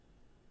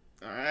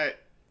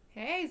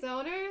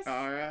Zoners.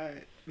 All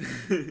right.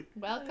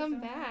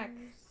 Welcome back.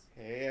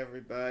 Hey,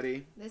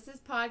 everybody. This is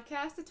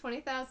Podcast at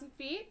 20,000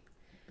 Feet.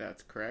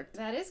 That's correct.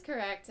 That is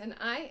correct. And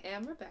I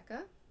am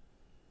Rebecca.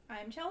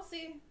 I'm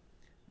Chelsea.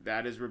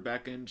 That is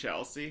Rebecca and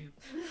Chelsea.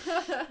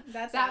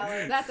 That's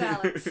Alex. That's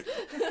Alex.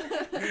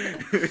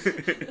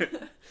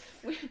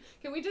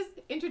 Can we just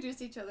introduce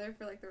each other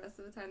for like the rest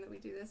of the time that we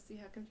do this? See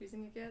how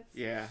confusing it gets?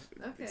 Yeah.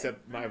 Okay.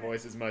 Except my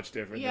voice is much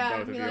different Yeah, than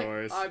both of be like,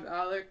 yours. I'm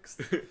Alex.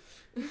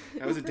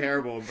 That was a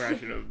terrible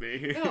impression of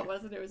me. No, it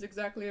wasn't. It was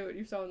exactly what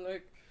you sound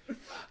like.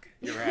 Fuck.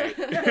 You're right.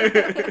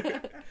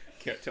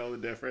 Can't tell the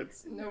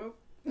difference. Nope.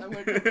 I'm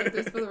going to keep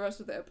this for the rest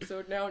of the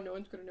episode now. No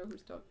one's going to know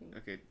who's talking.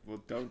 Okay,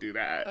 well, don't do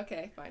that.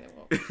 Okay, fine, I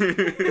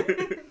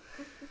won't.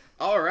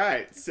 All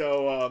right,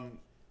 so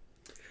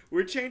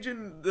we're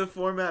changing the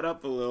format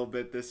up a little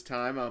bit this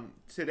time.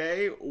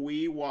 Today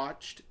we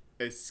watched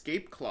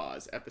Escape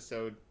Clause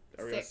episode.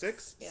 Are we on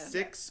 6? Yeah.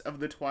 6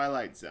 of the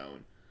Twilight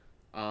Zone.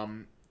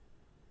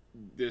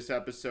 This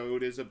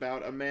episode is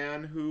about a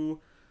man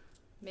who.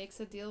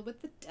 Makes a deal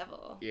with the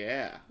devil.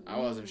 Yeah, I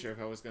wasn't sure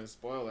if I was gonna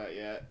spoil that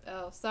yet.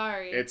 Oh,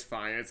 sorry. It's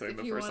fine. It's like If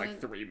the you first wanna-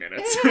 3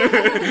 minutes.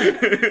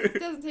 It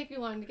doesn't take you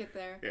long to get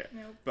there. Yeah.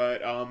 Nope.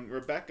 But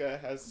Rebecca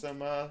has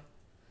some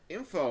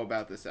info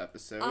about this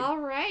episode. All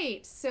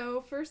right. So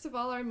first of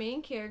all, our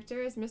main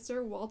character is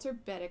Mr. Walter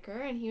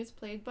Bedecker, and he was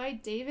played by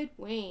David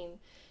Wayne.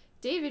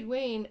 David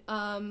Wayne.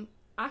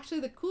 Actually,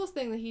 the coolest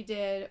thing that he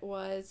did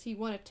was he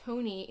won a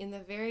Tony in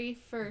the very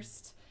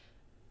first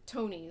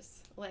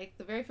Tonys, like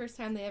the very first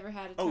time they ever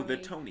had a Tony. Oh, the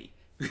Tony.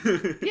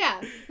 Yeah,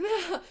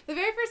 the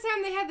very first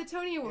time they had the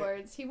Tony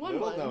Awards, he won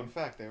Little one. known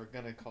fact, they were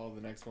gonna call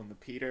the next one the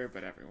Peter,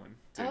 but everyone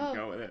didn't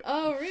go with it.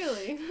 Oh,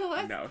 really? Well,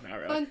 that's No, not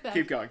really. fun fact.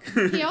 Keep going.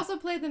 He also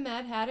played the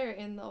Mad Hatter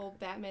in the old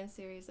Batman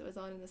series that was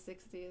on in the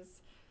 60s.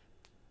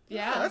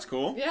 Yeah. Oh, that's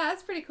cool. Yeah,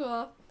 that's pretty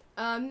cool.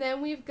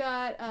 Then we've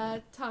got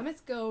Thomas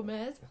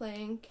Gomez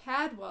playing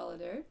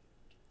Cadwallader,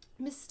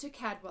 Mr.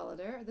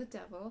 Cadwallader, the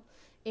devil.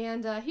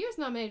 And he was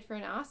nominated for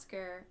an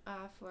Oscar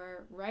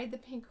for Ride the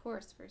Pink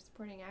Horse for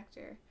supporting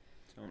actor.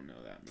 Don't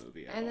know that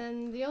movie at And all.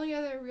 then the only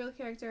other real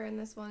character in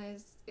this one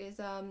is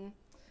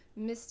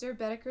Mr.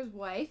 Bedecker's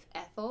wife,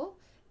 Ethel.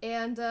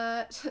 And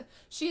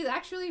she's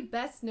actually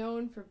best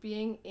known for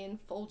being in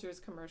Folgers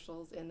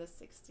commercials in the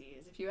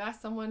 60s. If you ask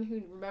someone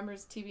who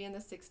remembers TV in the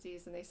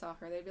 60s and they saw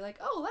her, they'd be like,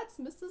 oh, that's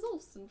Mrs.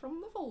 Olsen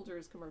from the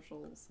Folgers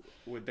commercials.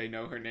 Would they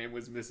know her name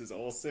was Mrs.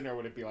 Olsen, or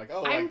would it be like,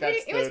 oh, I'm like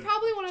that's pretty, it was the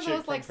probably one of chick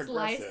those like from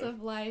slice Progressive?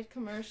 of life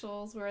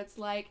commercials where it's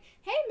like,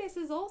 hey,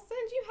 Mrs. Olsen,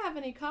 do you have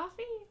any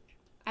coffee?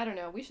 I don't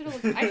know. I should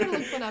have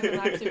looked one up and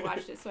actually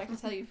watched it so I can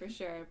tell you for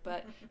sure.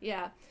 But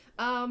yeah.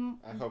 I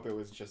hope it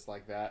was just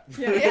like that.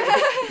 Yeah.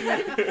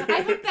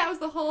 I hope that was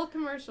the whole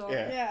commercial.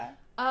 Yeah.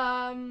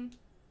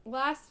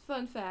 Last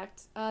fun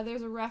fact.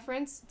 There's a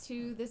reference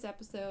to this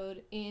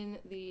episode in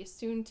the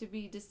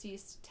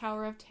soon-to-be-deceased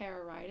Tower of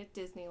Terror ride at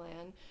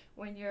Disneyland.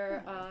 When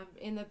you're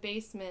in the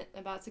basement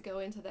about to go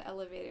into the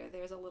elevator,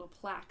 there's a little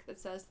plaque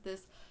that says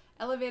this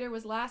elevator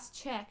was last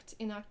checked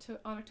on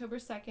October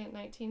 2nd,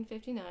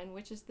 1959,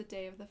 which is the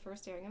day of the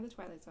first airing of The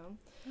Twilight Zone.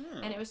 Oh.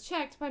 And it was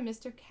checked by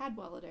Mr.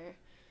 Cadwallader,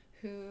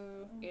 who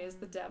is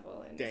the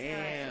devil. In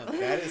Damn, this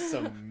that is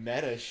some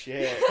meta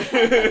shit.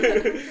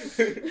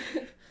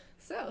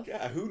 So.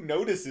 Yeah, who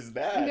notices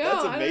that? No,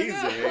 That's I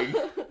don't amazing.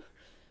 know.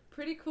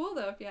 Pretty cool,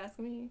 though, if you ask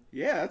me.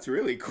 Yeah, that's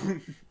really cool.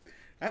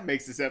 That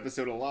makes this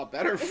episode a lot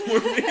better for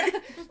me.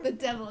 The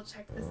devil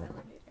checked this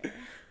elevator.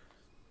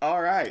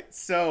 All right,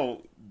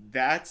 so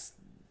that's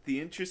the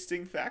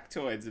interesting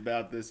factoids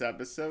about this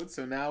episode.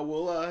 So now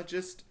we'll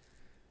just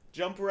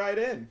jump right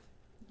in.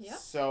 Yep.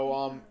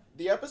 So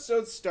the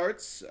episode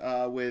starts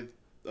with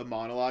a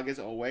monologue as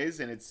always,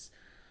 and it's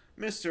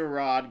Mr.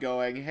 Rod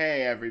going,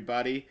 "Hey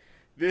everybody,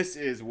 this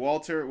is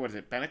Walter. What is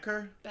it,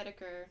 Bedecker?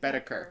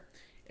 Bedecker,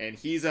 and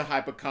he's a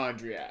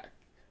hypochondriac.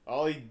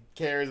 All he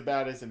cares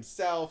about is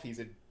himself. He's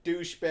a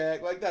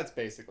douchebag. Like, that's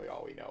basically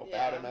all we know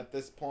about Yeah. him at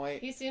this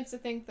point. He seems to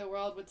think the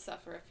world would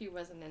suffer if he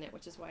wasn't in it,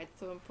 which is why it's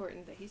so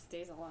important that he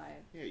stays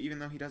alive. Yeah, even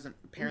though he doesn't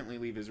apparently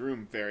leave his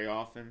room very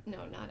often.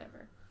 No, not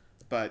ever.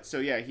 But so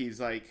yeah,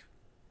 he's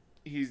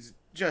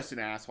just an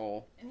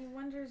asshole. And he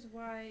wonders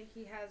why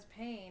he has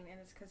pain, and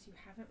it's because you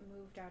haven't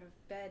moved out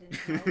of bed in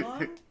how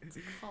long? It's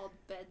called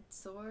bed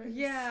sores.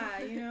 Yeah,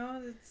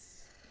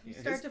 it's... You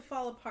Yeah, start his- to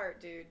fall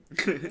apart, dude.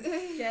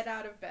 Get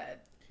out of bed.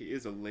 He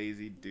is a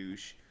lazy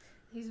douche.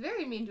 He's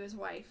very mean to his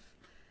wife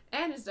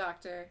and his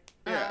doctor.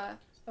 Yeah.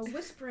 A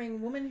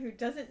whispering woman who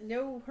doesn't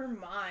know her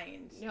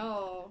mind.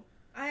 No.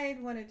 I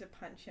wanted to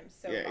punch him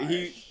so Yeah,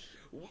 hard.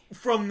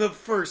 from the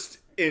first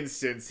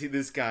instance,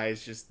 this guy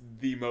is just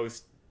the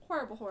most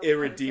Horrible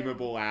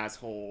irredeemable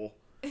asshole.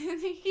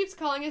 And he keeps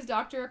calling his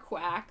doctor a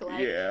quack.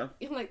 Like, Yeah.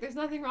 like, there's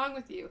nothing wrong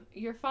with you.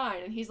 You're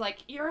fine. And he's like,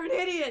 you're an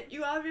idiot.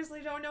 You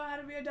obviously don't know how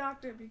to be a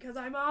doctor because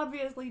I'm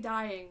obviously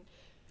dying.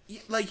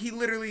 Like, he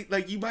literally,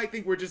 like, you might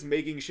think we're just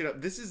making shit up.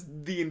 This is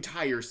the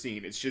entire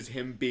scene. It's just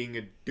him being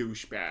a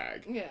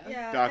douchebag. Yeah.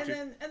 Yeah, Doctor-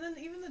 and then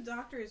even the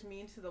doctor is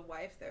mean to the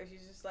wife there.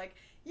 She's just like,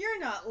 "You're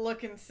not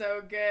looking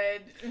so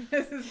good,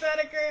 Mrs.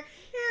 Bedecker.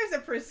 Here's a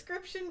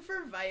prescription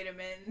for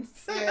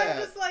vitamins." Yeah.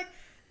 I'm just like,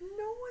 no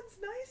one's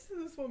nice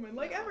to this woman.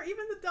 Like, ever.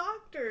 Even the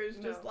doctor is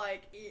just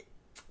like,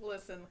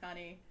 listen,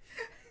 honey.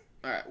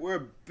 All right, we're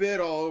a bit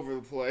all over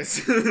the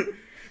place.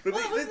 But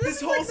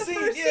this whole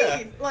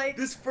scene, like,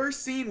 this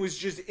first scene was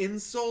just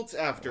insults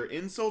after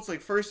insults.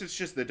 Like, first it's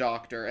just the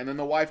doctor, and then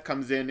the wife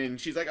comes in, and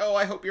she's like, "Oh,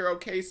 I hope you're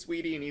okay,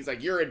 sweetie," and he's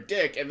like, "You're a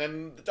dick," and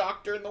then the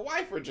doctor and the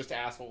wife are just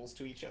assholes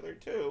to each other,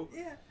 too.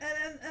 Yeah,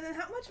 and then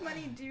how much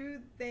money do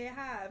they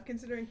have,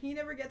 considering he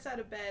never gets out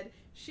of bed,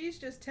 she's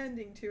just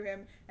tending to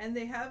him, and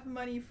they have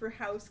money for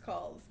house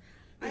calls.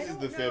 This is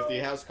the 50.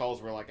 House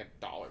calls were like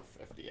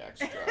 $1.50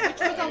 extra. That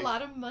was a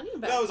lot of money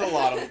back That was a then.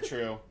 lot of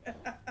true.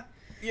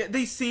 Yeah,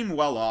 they seem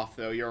well off,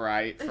 though, you're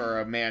right,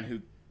 for a man who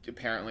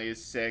apparently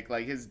is sick.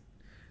 Like, his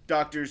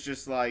doctor's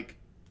just like,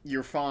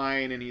 "You're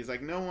fine," and he's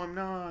like, "No, I'm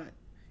not."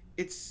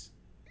 It's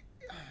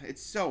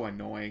so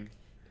annoying.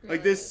 Really.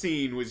 Like, this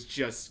scene was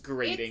just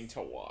grating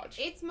to watch.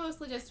 It's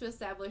mostly just to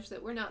establish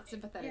that we're not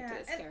sympathetic to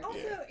this character.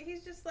 Also,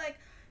 he's just like,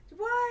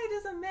 "Why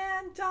does a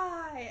man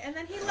die?" And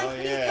then he like,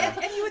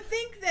 and you would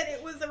think that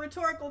it was a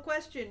rhetorical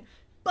question,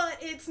 but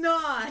it's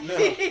not. No.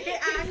 He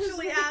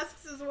actually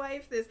asks his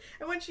wife this,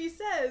 and when she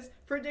says,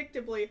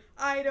 predictably,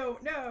 "I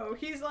don't know,"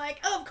 he's like,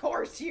 "Of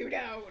course you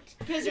don't,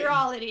 Because you're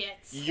all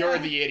idiots." You're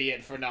the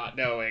idiot for not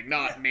knowing,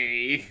 not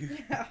me.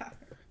 Yeah.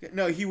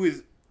 No, he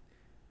was...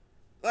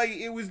 Like,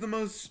 it was the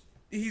most...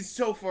 He's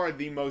so far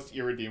the most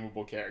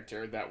irredeemable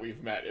character that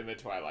we've met in the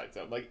Twilight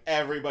Zone. Like,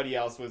 everybody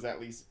else was at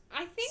least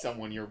I think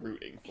someone you're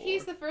rooting for.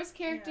 he's the first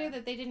character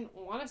that they didn't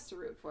want us to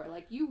root for.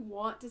 Like, you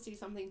want to see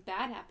something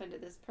bad happen to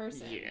this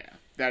person. Yeah,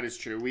 that is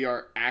true. We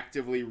are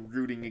actively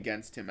rooting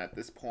against him at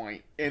this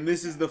point. And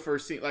this is the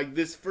first scene. Like,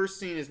 this first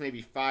scene is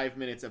maybe 5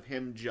 minutes of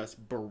him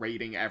just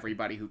berating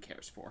everybody who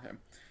cares for him.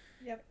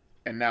 Yep.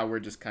 And now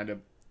we're just kind of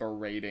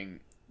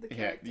berating The him.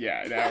 character.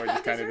 Yeah, now we're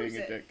just kind of Deserves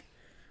being a it. dick.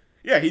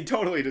 Yeah, he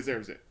totally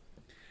deserves it.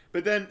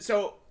 But then,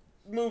 so,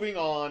 moving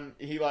on,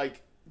 he,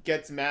 like,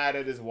 gets mad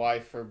at his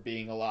wife for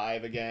being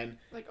alive again.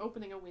 Like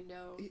opening a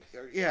window.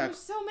 Yeah. There's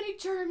so many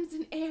germs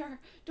in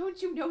air.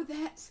 Don't you know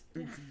that?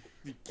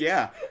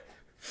 Yeah.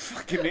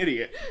 Fucking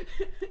idiot.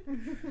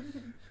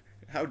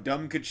 How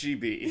dumb could she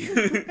be?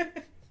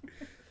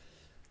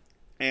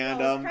 And,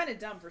 Well, it's kind of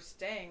dumb for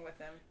staying with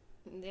him.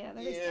 Yeah,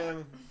 there's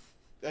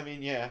yeah, I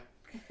mean, yeah.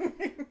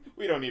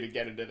 We don't need to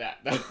get into that,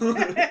 though.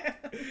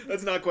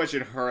 Let's not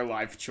question her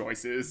life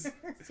choices.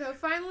 So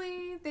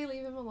finally, they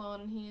leave him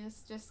alone, and he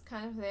is just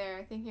kind of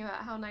there, thinking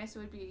about how nice it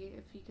would be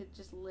if he could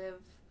just live,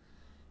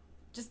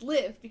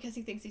 because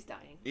he thinks he's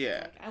dying.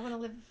 Yeah. Like, I want to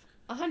live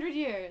 100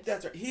 years.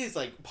 That's right. He is,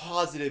 like,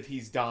 positive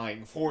he's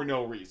dying for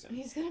no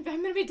reason. I'm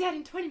gonna be dead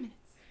in 20 minutes.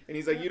 And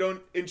he's like, you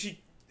don't... And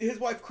his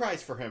wife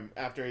cries for him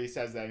after he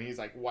says that, and he's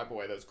like, wipe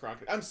away those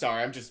crocodiles. I'm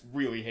sorry, I just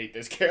really hate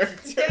this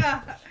character.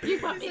 Yeah. You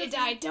want me to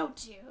die,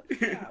 don't you?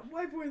 Yeah,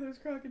 wipe away those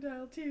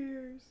crocodile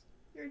tears.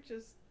 You're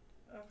just...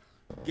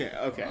 Yeah,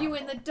 okay. You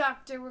and the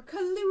doctor were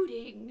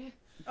colluding.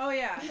 Oh,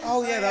 yeah.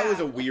 Oh, yeah, that was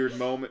a weird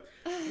moment.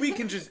 We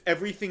can just...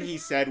 Everything he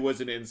said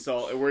was an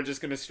insult, and we're just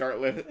gonna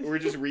start... We're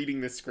just reading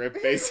the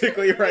script,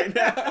 basically, right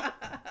now.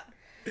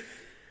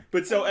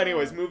 But so,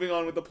 anyways, moving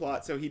on with the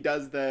plot. So he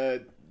does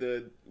the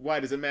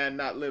 "why does a man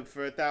not live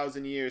for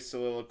 1,000 years"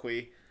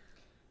 soliloquy.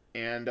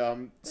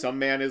 And some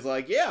man is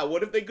like, yeah,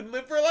 what if they could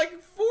live for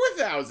like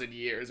 4,000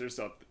 years or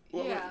something?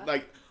 Yeah.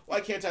 Like,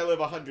 why can't I live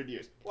 100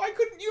 years? Why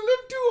couldn't you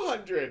live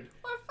 200?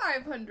 Or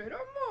 500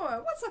 or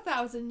more. What's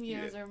 1,000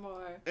 years or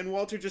more? And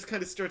Walter just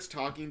kind of starts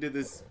talking to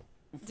this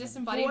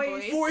Disembodied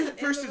Voice. voice. in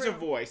First the it's a room.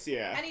 voice,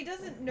 yeah. And he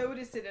doesn't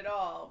notice it at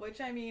all,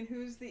 which, I mean,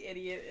 who's the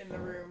idiot in the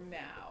room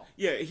now?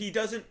 Yeah,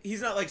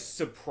 he's not like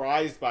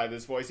surprised by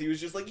this voice. He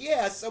was just like,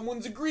 yeah,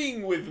 someone's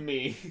agreeing with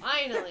me.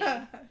 Finally.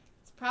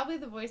 It's probably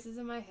the voices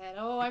in my head.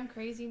 Oh, I'm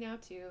crazy now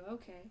too.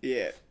 Okay.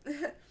 Yeah.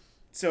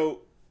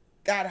 So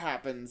that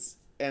happens,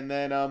 and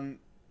then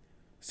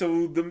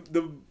so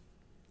the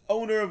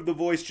owner of the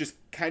voice just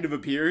kind of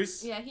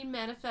appears. Yeah, he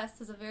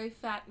manifests as a very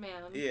fat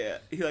man. Yeah,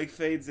 he like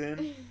fades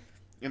in,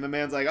 and the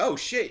man's like, "Oh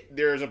shit,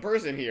 there's a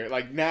person here."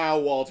 Like now,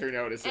 Walter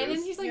notices. And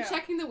then he's like Yeah.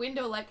 checking the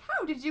window, like,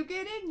 "How did you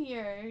get in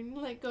here?" And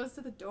like goes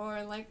to the door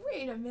and like,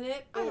 "Wait a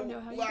minute, I don't know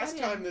how you got in." Last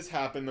time this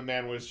happened, the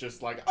man was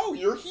just like, "Oh,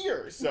 you're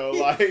here." So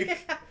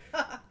like,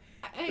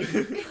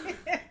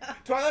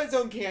 Twilight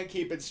Zone can't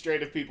keep it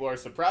straight if people are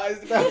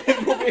surprised about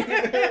people being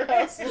in their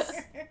houses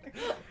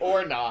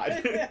or not.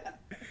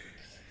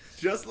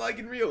 Just like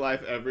in real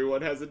life,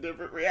 everyone has a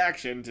different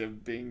reaction to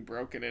being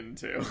broken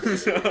into.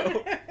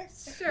 So.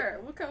 Sure,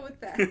 we'll go with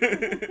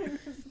that.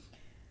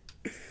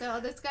 So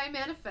this guy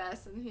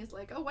manifests, and he's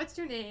like, "Oh, what's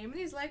your name?" And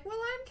he's like, "Well,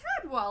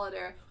 I'm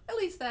Cadwallader. At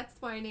least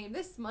that's my name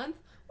this month.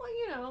 Well,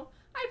 you know,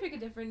 I pick a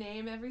different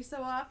name every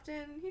so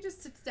often." He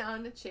just sits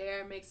down in a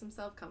chair, makes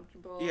himself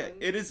comfortable. Yeah,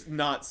 and... it is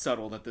not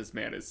subtle that this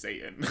man is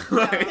Satan.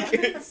 Like,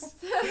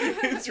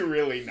 it's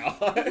really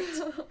not.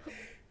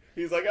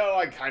 He's like, "Oh,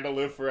 I kind of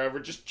live forever.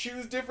 Just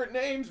choose different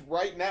names.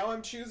 Right now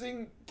I'm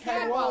choosing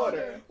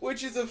Cadwallader,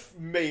 which is a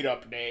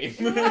made-up name."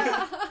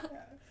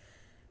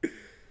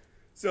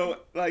 So,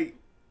 like,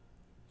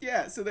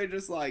 yeah, so they're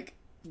just like,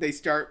 they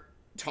start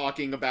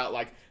talking about,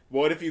 like,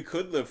 what if you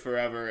could live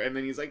forever? And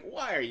then he's like,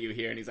 why are you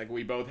here? And he's like,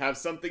 we both have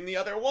something the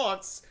other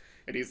wants.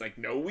 And he's like,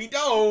 no, we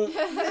don't.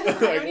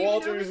 Like,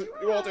 Walter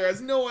has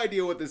no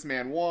idea what this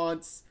man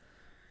wants.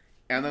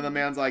 And then the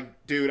man's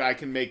like, dude, I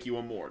can make you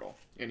immortal.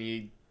 And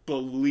he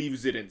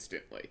believes it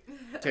instantly.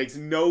 Takes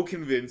no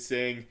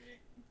convincing.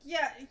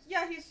 Yeah,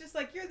 he's just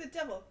like, you're the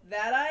devil.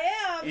 That I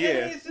am. Yeah.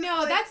 And he's just no,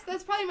 like,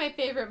 that's probably my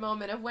favorite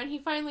moment of when he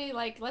finally,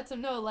 like, lets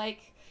him know,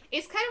 like,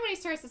 it's kind of when he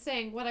starts to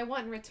saying, what I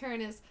want in return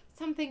is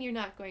something you're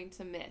not going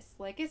to miss.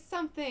 Like, it's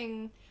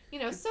something, you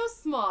know, so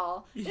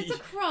small. It's a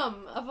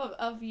crumb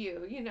of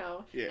you, you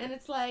know. Yeah. And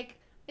it's like,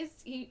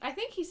 I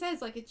think he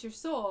says, like, it's your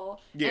soul.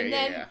 Yeah, and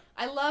then yeah.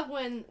 I love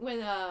when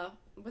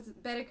what's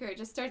it, Bedecker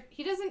just starts,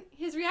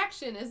 his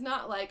reaction is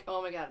not like,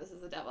 oh my god, this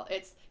is the devil.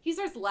 He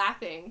starts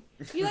laughing.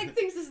 He, like,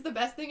 thinks this is the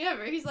best thing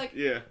ever. He's like,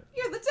 Yeah.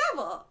 you're the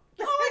devil.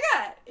 Oh my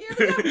god, you're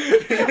the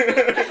devil.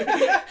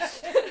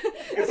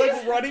 It's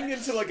like running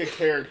into, like, a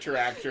character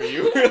actor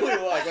you really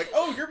like. Like,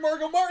 oh, you're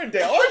Margot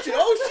Martindale, aren't you?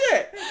 Oh,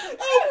 shit.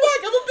 Oh,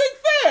 fuck, I'm a big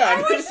fan. I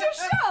watched your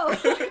show.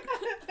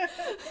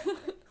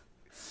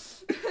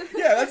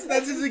 Yeah,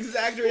 that's his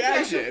exact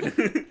reaction. And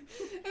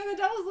the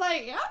devil's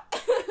like, yeah,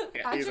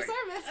 at he's your like,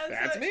 service.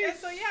 That's me. And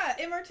so, yeah,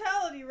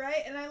 immortality,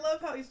 right? And I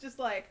love how he's just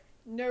like,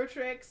 no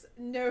tricks,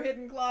 no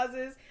hidden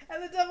clauses.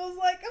 And the devil's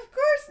like, of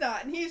course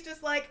not. And he's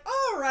just like,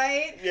 all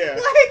right. Yeah.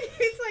 Like,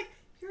 he's like,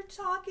 you're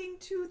talking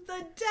to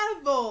the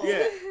devil.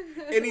 Yeah.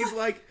 And he's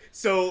like,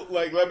 so,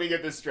 like, let me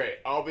get this straight.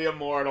 I'll be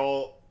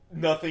immortal.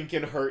 Nothing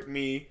can hurt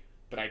me.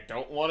 But I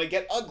don't want to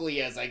get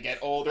ugly as I get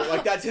older.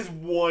 Like, that's his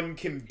one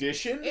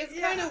condition. It's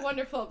kind of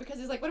wonderful because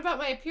he's like, what about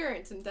my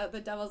appearance? And the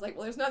devil's like,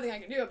 well, there's nothing I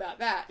can do about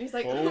that. And he's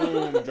like,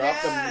 boom, drop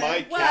Yeah. the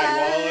mic, what?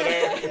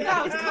 Cadwallader.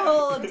 That was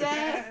cold,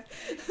 Dad.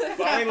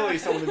 Finally,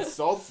 someone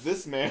insults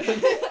this man.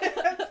 And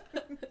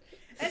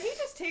he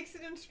just takes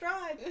it in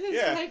stride.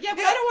 Yeah. Like, yeah,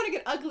 but I don't want to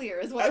get uglier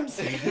is what I'm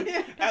saying.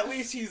 At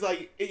least he's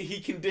like, he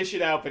can dish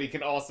it out, but he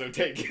can also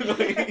take it.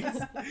 Like,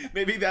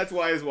 maybe that's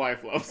why his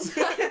wife loves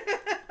him.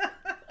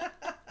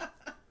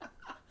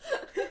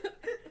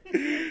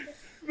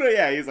 But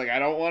yeah, he's like, I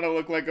don't want to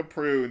look like a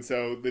prune,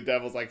 so the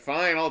devil's like,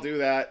 fine, I'll do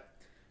that.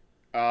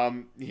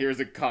 Here's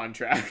a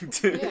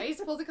contract. Yeah, he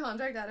pulls a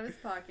contract out of his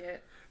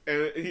pocket.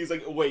 And he's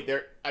like, wait,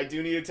 I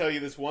do need to tell you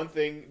this one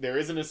thing. There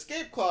is an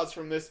escape clause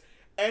from this.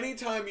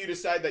 Anytime you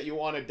decide that you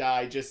want to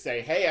die, just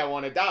say, hey, I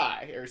want to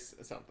die, or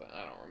something.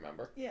 I don't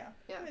remember. Yeah.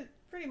 I mean,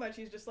 pretty much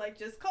he's just like,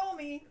 just call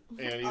me.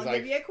 And he's I'll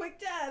like, give you a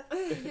quick death.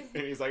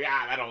 and he's like,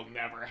 that'll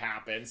never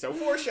happen. So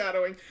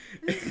foreshadowing.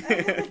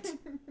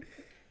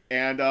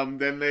 And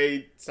then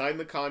they sign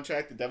the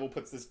contract. The devil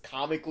puts this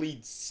comically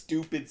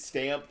stupid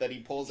stamp that he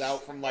pulls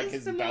out from, like,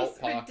 his belt pocket. It's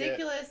the most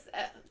ridiculous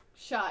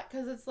shot,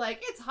 because it's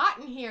like, it's hot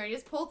in here. He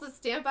just pulls the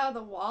stamp out of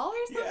the wall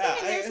or something,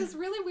 and there's this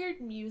really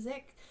weird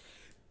music.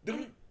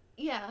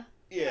 Yeah,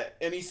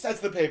 and he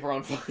sets the paper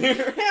on fire.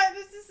 Yeah,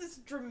 this is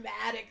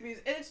dramatic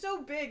music. And it's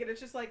so big, and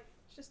it's just like,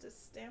 it's just a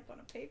stamp on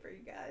a paper,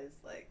 you guys.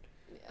 Like,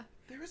 yeah.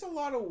 There is a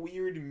lot of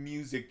weird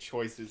music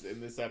choices in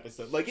this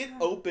episode. Like, it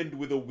opened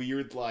with a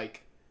weird,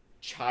 like,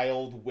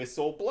 child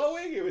whistle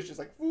blowing. It was just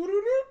like a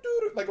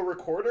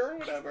recorder or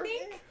whatever. I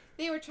think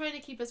they were trying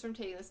to keep us from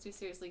taking this too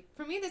seriously.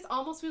 For me, this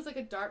almost feels like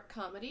a dark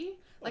comedy.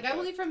 Like, I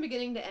believe from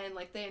beginning to end,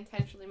 like, they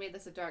intentionally made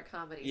this a dark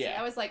comedy. Yeah.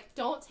 So I was like,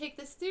 don't take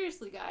this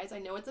seriously, guys. I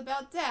know it's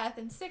about death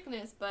and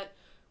sickness, but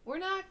we're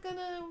not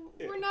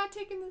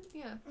taking this,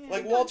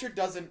 Like, Walter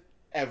doesn't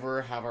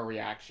ever have a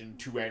reaction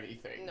to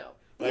anything. No.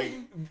 Like,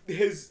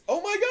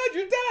 oh my god,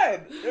 you're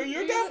dead!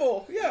 You're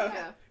devil!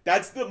 Yeah.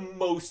 That's the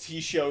most he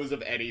shows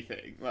of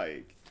anything.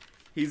 Like,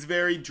 he's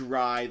very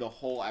dry the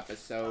whole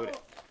episode.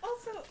 Oh,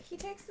 also, he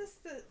takes this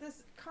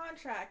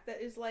contract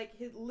that is like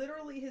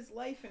literally his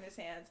life in his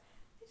hands.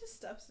 He just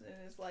stuffs it in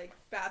his, like,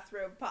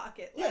 bathrobe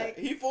pocket. Yeah, Like,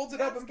 he folds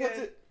it up and puts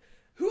good. it.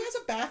 Who has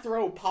a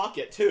bathrobe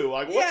pocket too?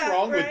 Like, what's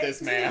wrong with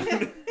this man?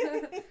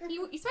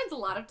 He spends a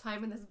lot of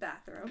time in this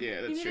bathroom.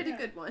 Yeah, that's He needed true. a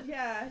good one.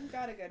 Yeah, he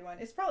got a good one.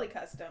 It's probably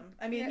custom.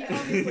 I mean, he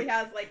obviously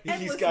has, like,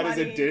 endless He's got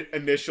money. his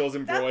initials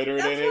embroidered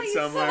that's in why it he's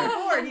somewhere.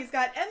 so bored. He's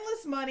got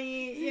endless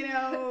money, you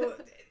know.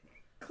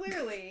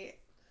 Clearly,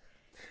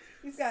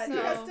 he's got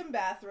custom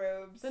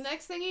bathrobes. The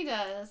next thing he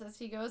does is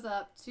he goes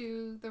up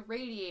to the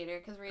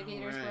radiator, because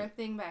radiators were a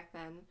thing back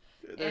then.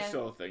 There's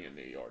still a thing in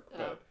New York.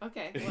 But... Oh,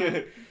 okay.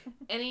 Well,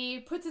 and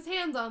he puts his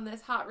hands on this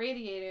hot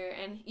radiator,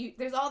 and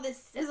there's all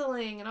this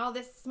sizzling and all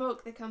this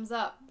smoke that comes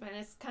up, and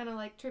it's kind of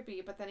like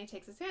trippy, but then he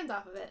takes his hands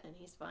off of it, and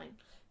he's fine.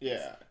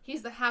 Yeah.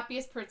 He's the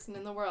happiest person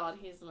in the world.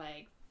 He's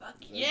like, fuck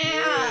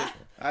yeah!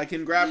 I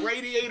can grab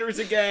radiators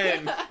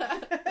again!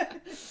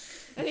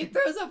 And he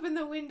throws open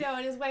the window,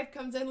 and his wife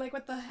comes in like,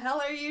 what the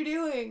hell are you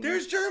doing?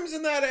 There's germs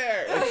in that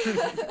air!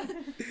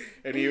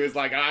 And he was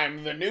like,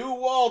 I'm the new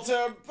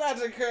Walter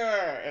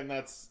Bedecker! And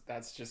that's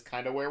just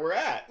kind of where we're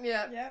at.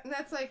 Yeah. Yep. And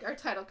that's like our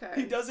title card.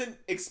 He doesn't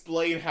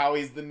explain how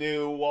he's the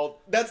new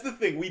That's the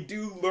thing. We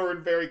do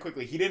learn very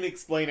quickly. He didn't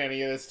explain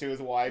any of this to his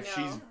wife.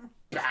 No. She's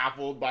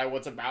baffled by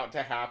what's about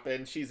to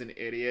happen. She's an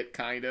idiot,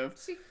 kind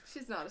of.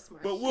 She's not a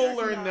smart. But we'll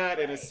learn that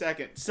in a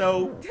second.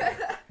 So,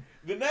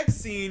 the next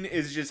scene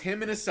is just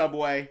him in a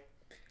subway,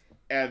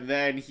 and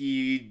then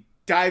he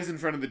dives in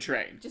front of the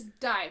train. Just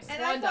dives.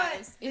 And One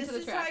dives into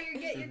the track. This is how you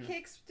get your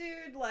kicks,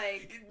 dude?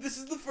 Like... This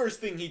is the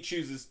first thing he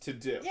chooses to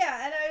do.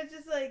 Yeah, and I was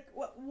just like,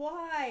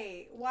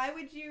 why? Why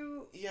would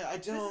you... Yeah, I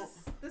don't...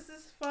 This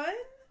is fun?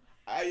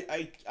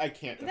 I can't defend his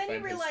choice. And then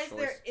you realize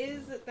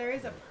there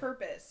is a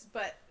purpose,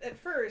 but at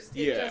first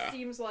it just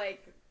seems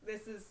like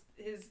this is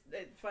his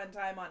fun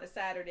time on a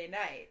Saturday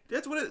night.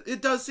 That's what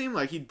it does seem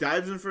like. He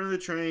dives in front of the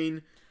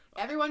train.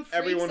 Everyone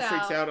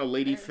freaks out. A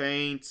lady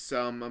faints.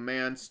 A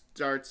man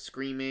starts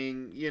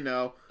screaming.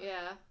 Yeah.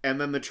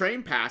 And then the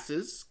train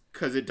passes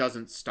because it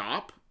doesn't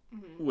stop.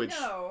 Mm-hmm. Which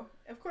no,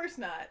 of course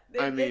not.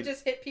 They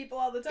just hit people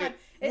all the time.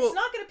 It's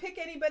not going to pick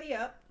anybody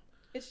up.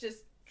 It's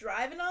just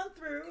driving on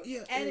through,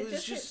 and it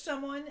just hits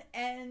someone,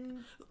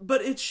 and...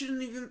 But it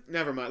shouldn't even...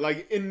 Never mind.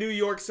 Like, in New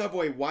York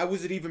subway, why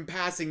was it even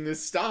passing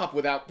this stop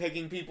without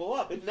picking people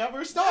up? It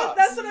never stops.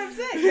 That's what I'm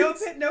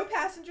saying. No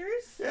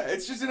passengers. Yeah,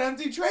 it's just an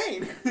empty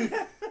train.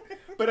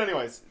 But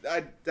anyways,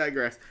 I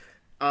digress.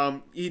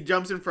 He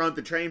jumps in front,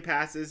 the train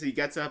passes, he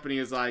gets up, and he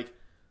is like...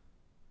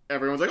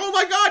 Everyone's like, oh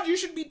my god, you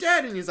should be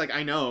dead! And he's like,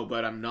 I know,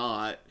 but I'm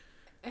not.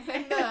 And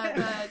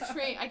the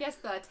train... I guess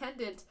the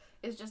attendant...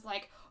 is just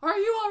like, are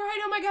you alright?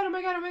 Oh my god, oh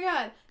my god, oh my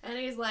god. And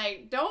he's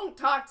like, don't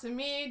talk to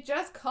me,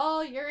 just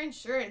call your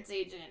insurance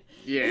agent.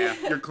 Yeah,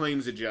 your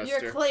claims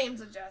adjuster. Your claims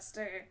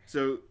adjuster.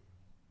 So,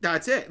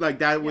 that's it. Like,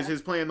 that was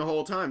his plan the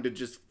whole time, to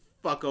just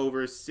fuck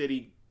over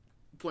city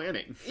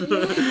planning.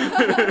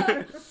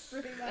 Yeah.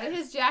 And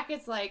his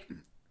jacket's like,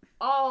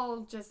 all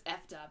just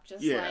effed up.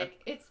 Just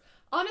like, it's,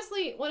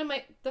 honestly, one of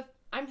my,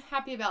 I'm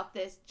happy about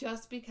this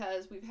just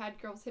because we've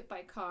had girls hit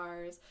by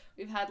cars.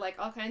 We've had, like,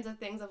 all kinds of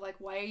things of, like,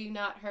 why are you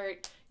not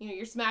hurt?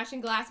 You're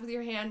smashing glass with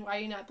your hand. Why are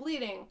you not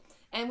bleeding?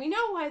 And we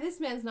know why this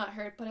man's not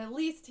hurt, but at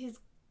least his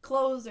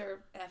clothes are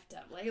effed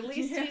up. Like, at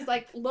least he's,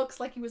 like, looks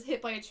like he was hit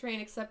by a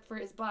train except for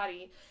his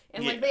body.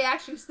 And, like, they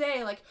actually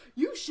say, like,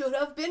 you should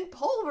have been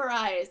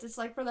pulverized. It's,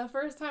 like, for the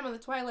first time in the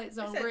Twilight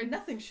Zone. Where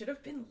nothing should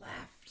have been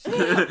left.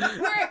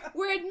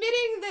 we're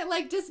admitting that,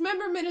 like,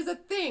 dismemberment is a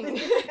thing.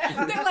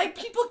 That, like,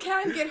 people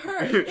can get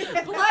hurt.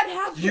 Blood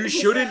happens. You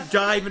shouldn't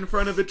dive in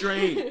front of the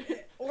train.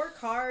 Or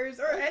cars,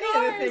 or any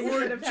other things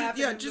that have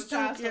happened in the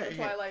past of the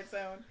Twilight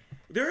Zone.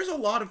 There's a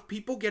lot of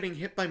people getting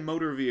hit by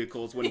motor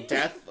vehicles when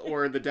death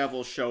or the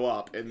devil show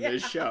up in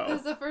this show.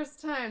 This is the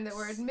first time that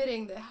we're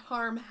admitting that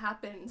harm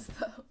happens,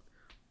 though.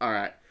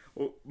 Alright.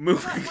 Well,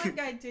 moving. One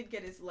guy did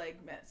get his leg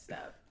messed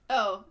up.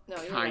 Oh, no,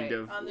 you're kind right.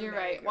 of. You're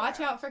right. Watch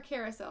out for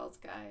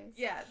carousels, guys.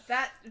 Yeah,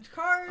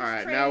 cars,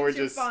 trains, now we're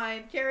just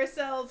fine.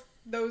 Carousels,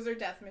 those are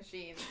death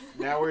machines.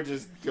 Now we're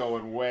just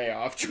going way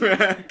off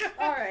track.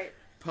 Alright.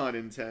 Pun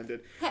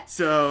intended.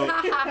 So,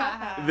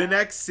 the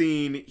next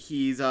scene,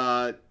 he's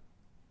in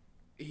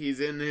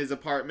his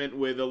apartment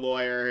with a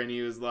lawyer, and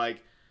he was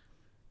like,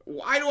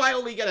 why do I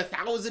only get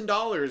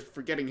 $1,000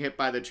 for getting hit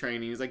by the train?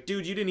 And he's like,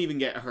 dude, you didn't even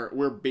get hurt.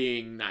 We're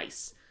being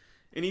nice.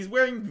 And he's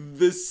wearing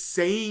the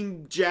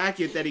same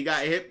jacket that he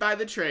got hit by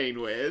the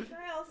train with. Can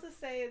I also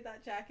say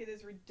that jacket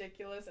is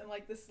ridiculous, and,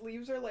 like, the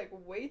sleeves are, like,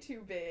 way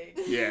too big.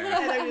 Yeah.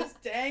 And they're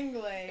just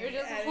dangling. They're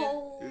just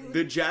holes.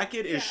 The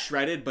jacket is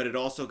shredded, but it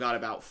also got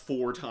about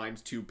 4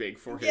 times too big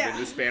for him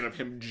in the span of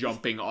him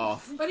jumping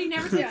off. But he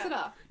never takes it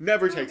off.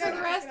 Never takes it off.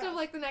 The rest of,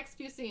 like, the next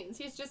few scenes,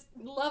 he's just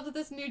loves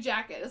this new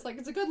jacket. It's like,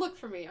 it's a good look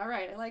for me. All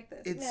right, I like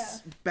this.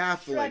 It's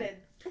baffling. Shredded.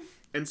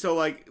 And so,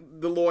 like,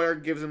 the lawyer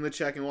gives him the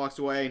check and walks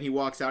away, and he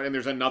walks out, and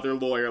there's another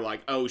lawyer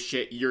like, oh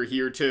shit, you're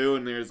here too?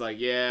 And there's like,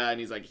 yeah, and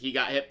he's like, he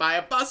got hit by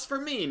a bus for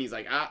me, and he's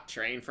like,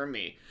 train for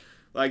me.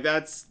 Like,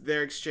 that's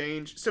their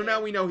exchange. So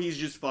now we know he's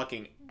just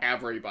fucking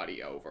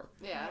everybody over.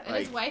 Yeah, and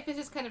his wife is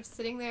just kind of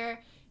sitting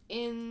there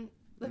in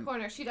the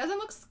corner. She doesn't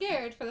look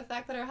scared for the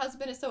fact that her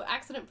husband is so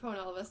accident prone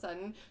all of a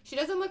sudden. She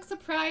doesn't look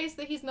surprised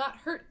that he's not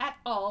hurt at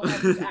all by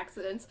these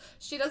accidents.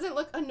 She doesn't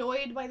look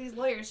annoyed by these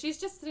lawyers. She's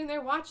just sitting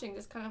there watching,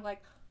 just kind of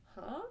like,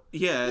 huh?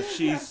 Yeah,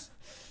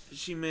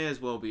 she may as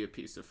well be a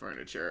piece of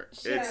furniture.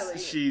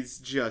 She's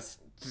just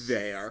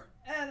there.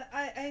 And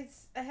I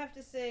have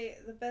to say,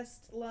 the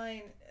best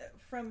line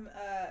from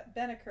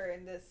Beneker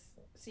in this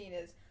scene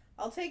is,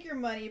 I'll take your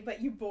money,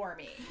 but you bore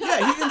me.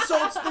 Yeah, he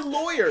insults the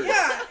lawyers.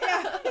 Yeah.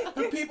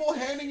 The people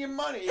handing him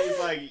money. He's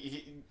like,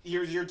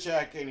 here's your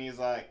check, and he's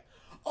like,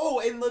 oh,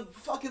 and the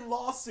fucking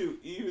lawsuit.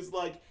 He was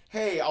like,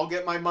 hey, I'll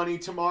get my money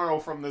tomorrow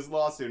from this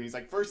lawsuit. And he's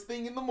like, first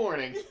thing in the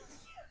morning.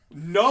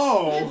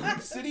 No!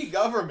 City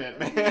government,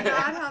 man.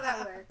 Not how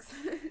that works.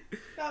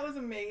 That was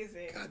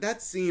amazing. God,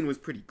 that scene was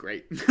pretty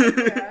great.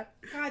 Yeah.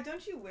 God,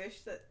 don't you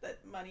wish that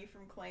money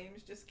from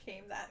claims just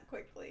came that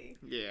quickly?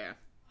 Yeah.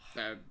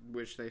 I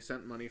wish they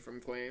sent money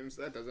from claims.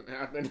 That doesn't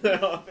happen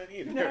that often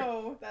either.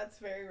 No, that's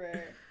very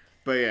rare.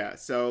 But yeah,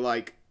 so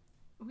like...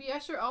 We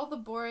usher all the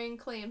boring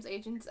claims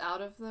agents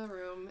out of the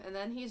room, and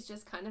then he's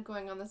just kind of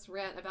going on this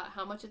rant about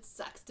how much it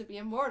sucks to be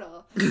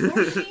immortal.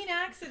 14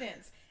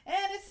 accidents.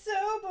 And it's so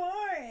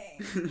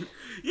boring.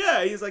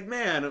 Yeah, he's like,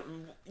 man,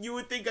 you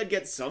would think I'd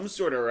get some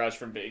sort of rush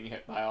from being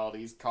hit by all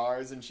these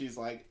cars. And she's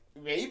like,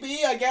 maybe,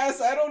 I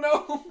guess, I don't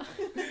know.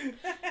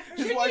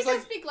 Shouldn't you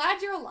just be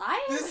glad you're alive?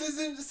 This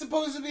isn't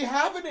supposed to be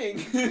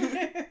happening.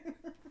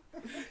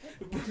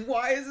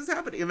 Why is this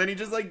happening? And then he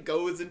just like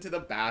goes into the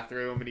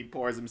bathroom and he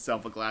pours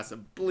himself a glass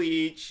of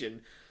bleach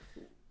and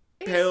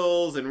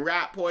pills and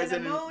rat poison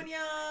and ammonia.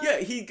 Yeah,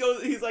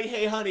 he's like,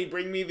 hey honey,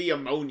 bring me the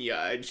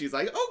ammonia. And she's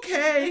like,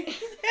 okay.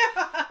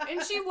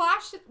 And she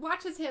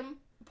watches him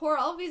pour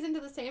all of these into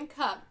the same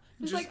cup.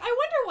 She's like, I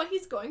wonder what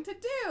he's going to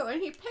do.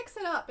 And he picks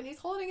it up and he's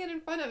holding it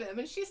in front of him.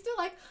 And she's still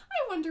like,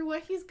 I wonder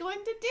what he's going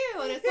to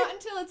do. And it's not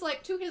until it's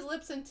like to his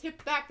lips and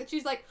tipped back that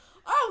she's like,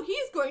 oh,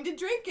 he's going to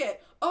drink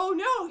it. Oh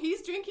no,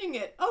 he's drinking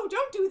it. Oh,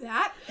 don't do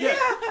that. Yeah,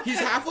 he's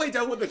halfway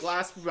done with the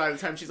glass by the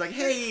time she's like,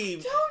 hey,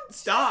 don't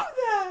stop.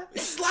 Do that.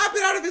 Slap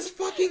it out of his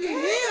fucking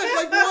hand.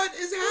 Like, what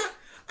is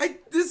happening?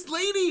 This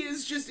lady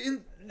is just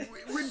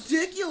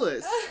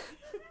ridiculous.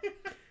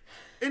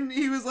 And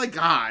he was like,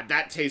 God,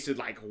 that tasted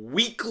like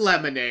weak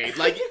lemonade.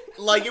 Like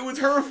it was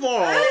her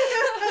fault.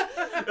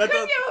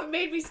 Couldn't you have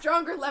made me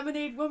stronger,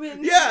 lemonade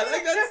woman? Yeah,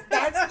 like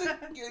that's the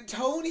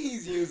tone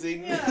he's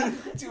using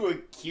to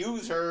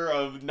accuse her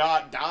of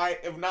not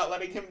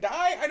letting him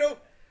die. I don't.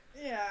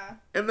 Yeah.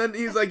 And then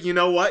he's like, you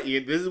know what?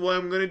 This is what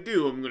I'm gonna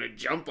do. I'm gonna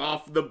jump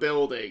off the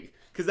building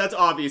because that's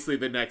obviously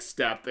the next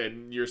step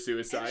in your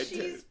suicide. And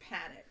she's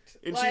panicked.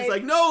 And she's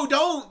like, no,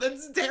 don't.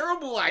 That's a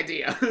terrible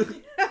idea.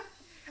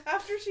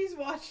 After she's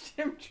watched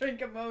him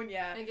drink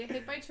ammonia and get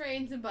hit by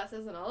trains and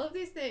buses and all of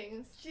these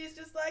things, she's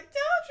just like,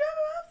 don't drop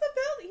him off the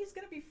building. He's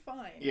gonna be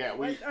fine. Yeah.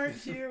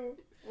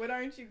 What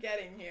aren't you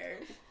getting here?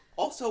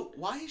 Also,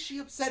 why is she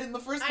upset in the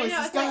first place?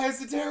 This guy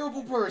is a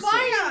terrible person.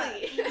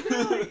 Finally! Yeah.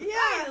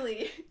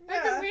 Finally! Yeah.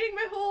 I've been waiting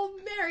my whole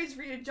marriage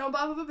for you to jump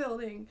off of a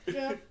building.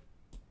 Yeah.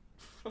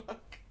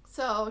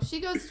 So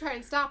she goes to try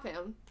and stop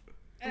him.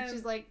 And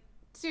she's like,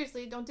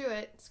 seriously, don't do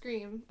it.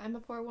 Scream. I'm a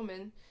poor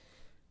woman.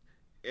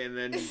 And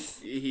then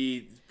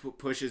he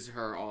pushes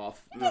her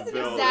off the doesn't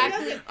building.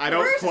 Exactly. I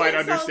don't quite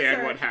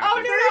understand what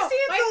happened. Oh,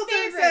 no. My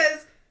favorite.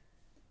 Says...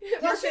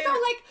 Well, she's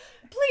all like,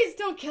 please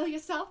don't kill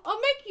yourself. I'll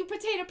make you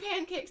potato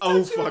pancakes. Oh,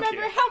 don't you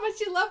remember how much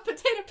you love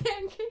potato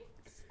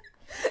pancakes?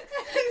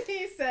 And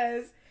he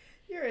says,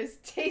 you're as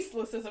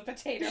tasteless as a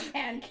potato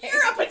pancake.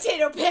 You're a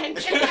potato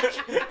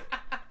pancake.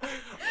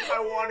 I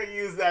want to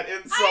use that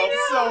insult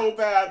so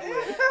badly.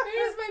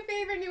 Here's my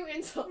favorite new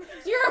insult.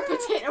 You're a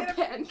potato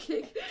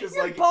pancake. Just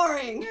You're like,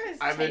 boring.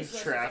 I'm in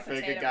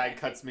traffic, a guy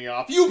cuts me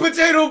off. You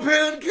potato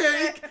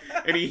pancake!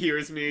 And he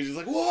hears me, he's just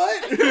like,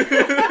 what? What does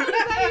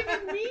that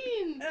even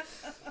mean?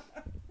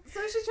 So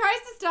she tries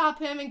to stop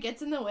him and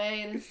gets in the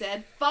way and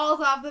instead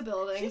falls off the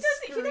building, He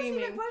doesn't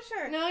even push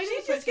her. No, he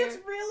she just gets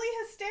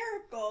really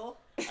hysterical.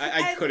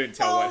 I couldn't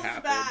tell what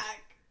happened.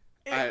 Back.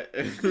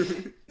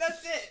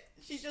 That's it.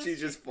 She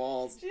just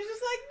falls. She's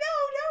just like, no,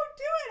 don't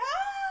do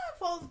it.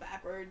 Falls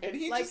backward. And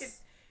he like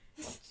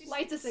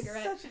lights a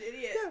cigarette. Such an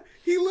idiot. Yeah,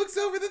 he looks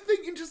over the thing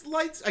and just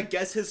lights, I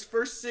guess, his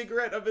first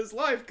cigarette of his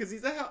life, because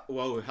he's a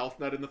health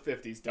nut in the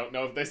 50s. Don't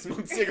know if they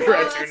smoke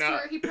cigarettes or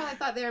not. True. He probably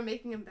thought they were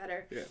making him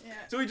better. Yeah.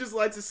 So he just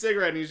lights a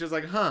cigarette and he's just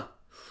like, huh.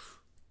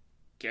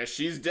 Guess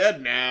she's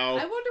dead now.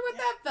 I wonder what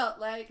that felt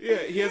like. Yeah,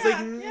 he has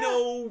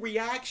no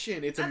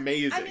reaction. It's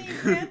amazing. I mean,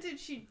 granted,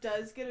 she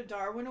does get a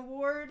Darwin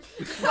Award,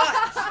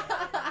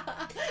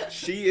 but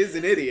she is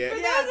an idiot.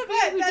 But those of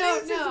you who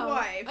don't know, his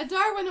wife. A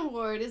Darwin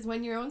Award is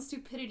when your own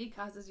stupidity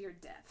causes your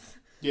death.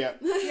 Yeah.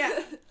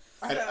 Yeah.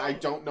 I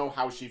don't know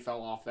how she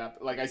fell off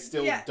that. Like, I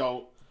still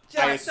don't.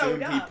 Just I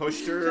assumed he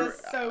pushed her.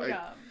 Just so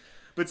dumb.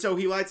 But so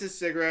he lights his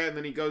cigarette and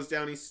then he goes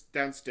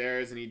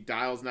downstairs and he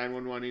dials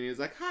 911 and he's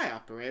like, "Hi,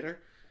 operator.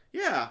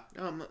 Yeah,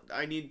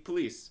 I need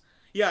police.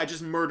 Yeah, I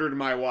just murdered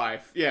my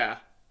wife. Yeah.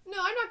 No,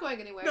 I'm not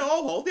going anywhere. No,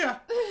 I'll hold, yeah.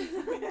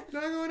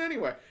 Not going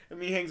anywhere."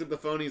 And he hangs up the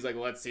phone. He's like,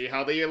 "Let's see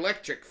how the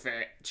electric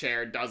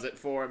chair does it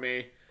for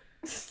me."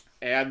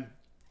 And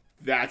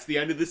that's the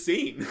end of the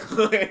scene.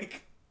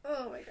 Like,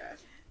 oh my gosh.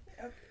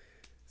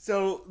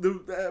 So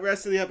the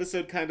rest of the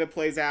episode kind of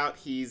plays out.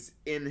 He's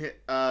in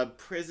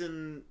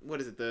prison,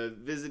 what is it, the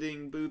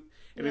visiting booth?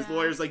 And his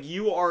lawyer's like,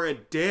 "You are a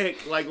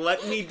dick. Like,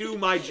 let me do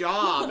my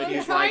job." And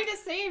he's trying to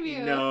save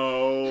you.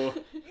 No.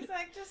 He's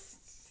like,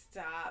 just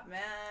stop,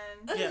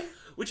 man. Yeah,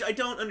 which I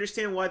don't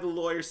understand why the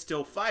lawyer's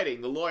still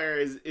fighting. The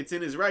lawyer it's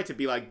in his right to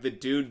be like, the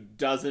dude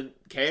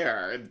doesn't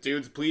care. The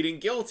dude's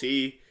pleading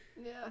guilty.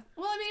 Yeah.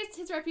 Well, I mean, it's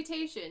his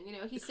reputation. You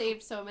know, he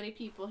saved so many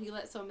people. He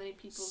let so many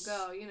people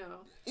go, you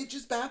know. It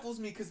just baffles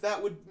me because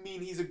that would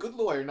mean he's a good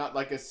lawyer, not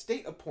like a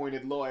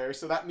state-appointed lawyer.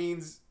 So that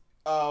means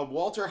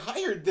Walter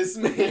hired this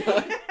man.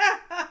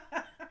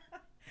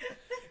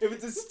 If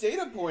it's a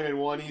state-appointed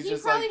one, he's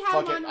just like,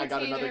 fuck it, I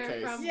got another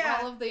case. From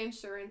all of the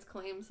insurance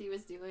claims he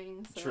was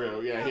doing. So.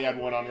 True, yeah, he had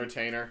one on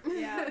retainer.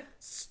 Yeah.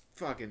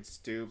 Fucking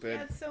stupid. He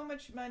had so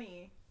much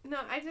money. No,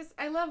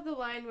 I love the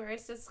line where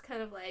it's just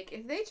kind of like,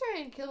 if they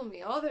try and kill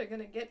me, all they're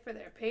gonna get for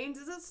their pains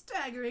is a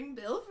staggering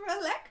bill for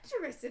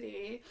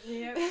electricity.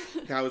 Yep.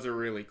 That was a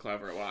really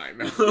clever line,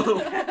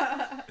 though.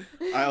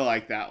 I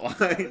like that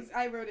line.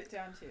 I wrote it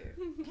down,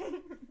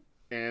 too.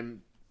 And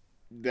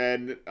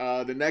then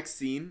the next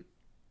scene,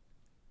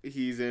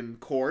 he's in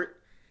court,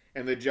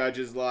 and the judge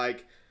is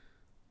like,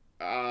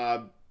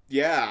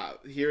 yeah,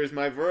 here's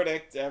my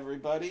verdict,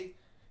 everybody.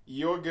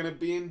 You're gonna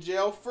be in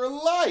jail for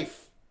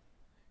life.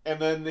 And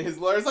then his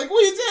lawyer's like,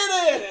 we did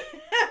it!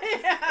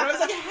 Yeah. And I was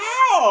like,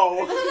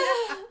 how?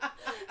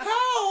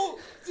 How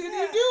did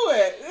you do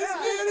it? This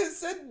man has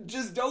said,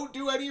 just don't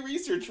do any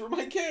research for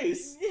my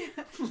case.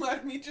 Yeah.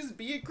 Let me just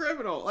be a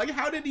criminal. Like,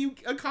 how did he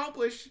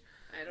accomplish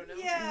I don't know.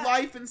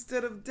 life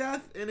instead of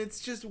death? And it's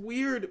just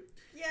weird.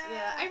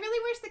 Yeah. I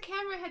really wish the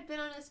camera had been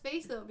on his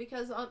face, though,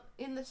 because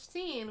in the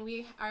scene,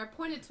 we are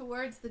pointed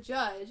towards the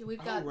judge.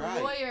 We've got the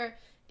lawyer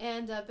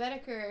and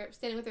Bedecker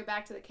standing with their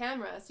back to the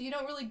camera, so you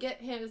don't really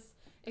get his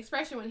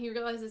expression when he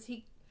realizes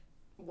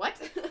what?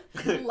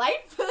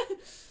 Life?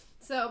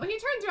 So, but he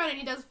turns around and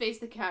he does face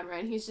the camera,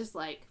 and he's just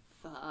like,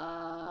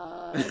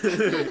 fuck.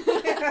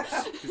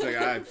 He's like,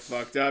 I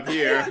fucked up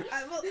here.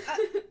 I want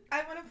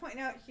to point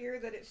out here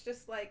that it's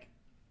just like,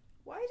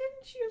 why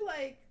didn't you,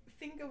 like,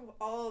 think of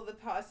all of the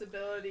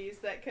possibilities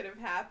that could have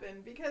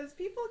happened? Because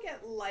people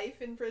get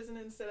life in prison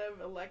instead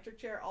of electric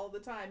chair all the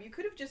time. You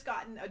could have just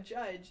gotten a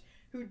judge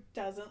who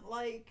doesn't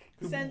like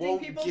sending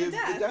people to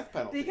death, the death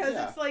penalty because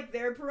it's like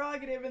their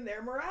prerogative and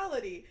their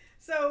morality.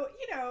 So,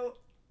 you know,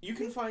 you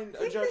can find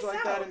a judge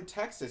like that in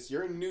Texas.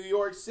 You're in New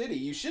York City.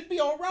 You should be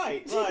all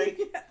right.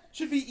 Like,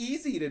 should be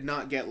easy to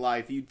not get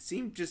life. You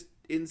seem just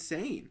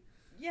insane.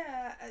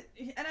 Yeah,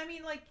 and I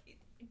mean, like,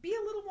 be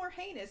a little more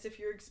heinous if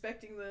you're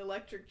expecting the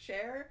electric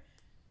chair.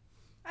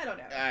 I don't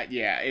know.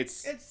 Yeah,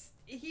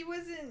 he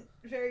wasn't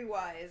very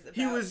wise about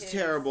He was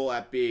terrible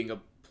at being a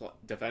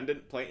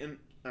defendant, plaintiff.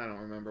 I don't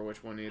remember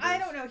which one he is. I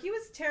don't know. He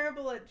was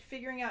terrible at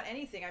figuring out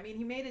anything. I mean,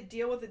 he made a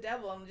deal with the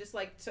devil and just,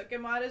 like, took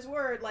him at his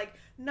word. Like,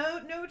 no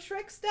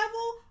tricks,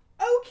 devil?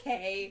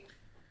 Okay.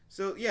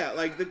 So, yeah,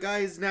 like, the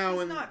guy's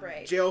now in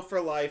jail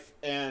for life,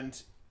 and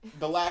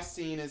the last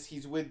scene is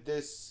he's with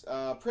this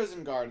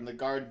prison guard, and the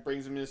guard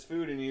brings him his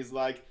food, and he's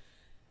like,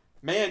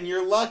 man,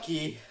 you're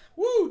lucky.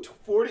 Woo!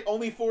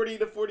 Only 40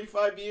 to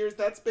 45 years.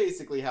 That's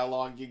basically how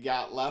long you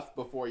got left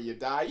before you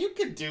die. You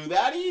could do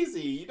that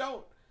easy. You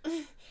don't...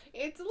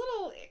 It's a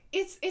little...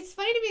 It's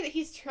funny to me that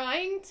he's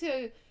trying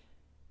to,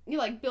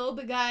 build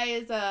the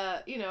guy's,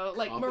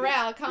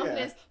 morale,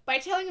 confidence, by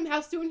telling him how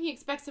soon he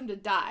expects him to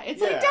die.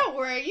 It's like, don't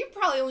worry, you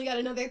probably only got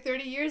another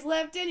 30 years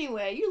left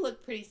anyway. You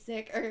look pretty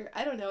sick. Or,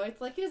 I don't know, it's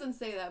like, he doesn't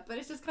say that, but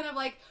it's just kind of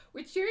like,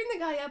 we're cheering the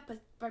guy up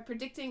by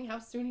predicting how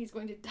soon he's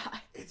going to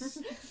die.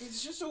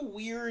 It's just a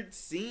weird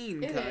scene,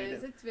 kind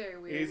of. It's very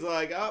weird. He's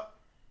like,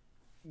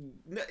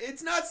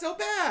 it's not so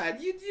bad.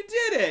 You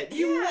did it.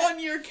 You won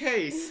your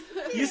case.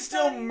 You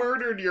still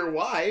murdered your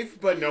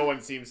wife, but no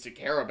one seems to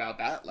care about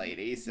that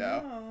lady.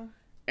 So, no.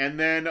 And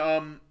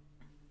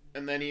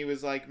then he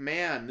was like,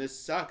 "Man, this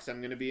sucks.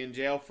 I'm gonna be in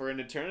jail for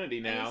an eternity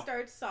now." And he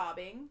starts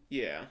sobbing.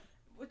 Yeah.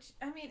 Which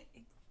when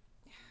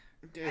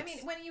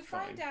you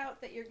find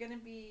out that you're gonna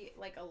be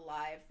like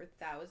alive for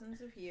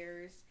thousands of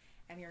years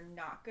and you're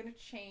not gonna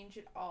change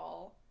at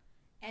all.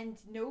 And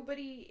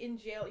nobody in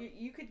jail,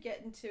 you could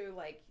get into,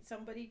 like,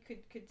 somebody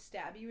could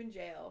stab you in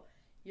jail.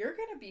 You're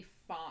going to be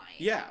fine.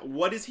 Yeah,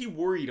 what is he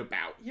worried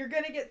about? You're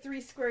going to get 3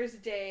 squares a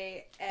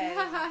day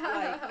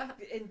and,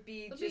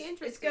 be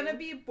it's going to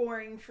be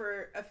boring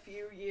for a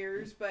few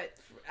years, but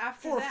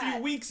after that... For a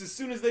few weeks, as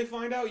soon as they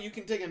find out you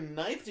can take a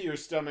knife to your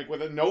stomach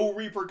with no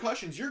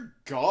repercussions, you're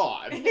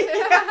God.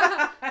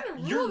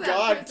 You're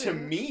God to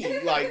me.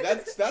 Like,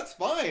 that's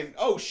fine.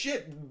 Oh,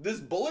 shit, this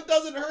bullet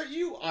doesn't hurt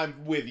you?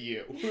 I'm with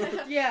you.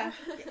 Yeah,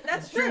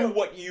 that's true. Do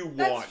what you want.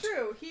 That's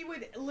true. He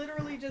would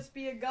literally just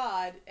be a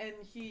God, and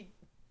he...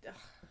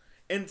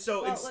 And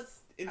so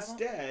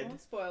instead... I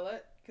won't spoil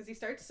it, because he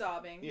starts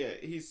sobbing. Yeah,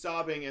 he's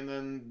sobbing, and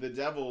then the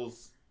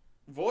devil's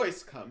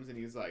voice comes, and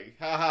he's like,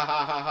 ha ha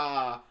ha ha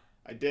ha,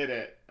 I did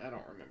it. I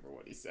don't remember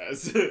what he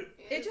says.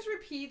 It just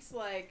repeats,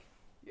 like,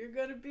 you're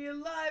gonna be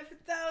alive for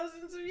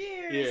thousands of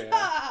years. Yeah.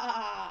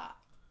 Ha!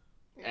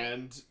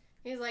 And...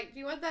 He's like, do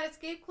you want that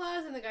escape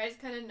clause? And the guy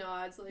just kind of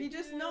nods. Like, he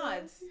just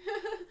nods.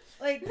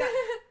 Like,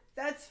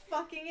 that's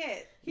fucking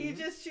it. He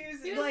just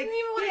chooses, he has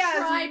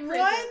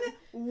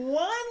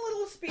one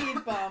little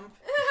speed bump,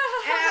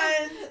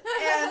 and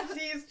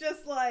he's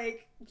just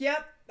like,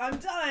 yep, I'm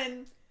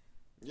done.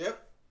 Yep.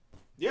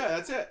 Yeah,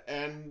 that's it.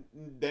 And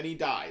then he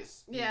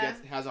dies. Yeah.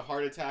 He has a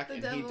heart attack, he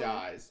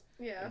dies.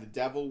 Yeah. And the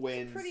devil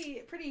wins.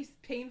 It's pretty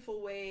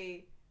painful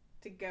way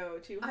to go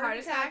to. Heart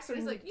attacks.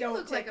 He's like, you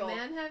look like a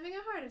man having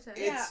a heart attack.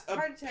 It's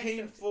a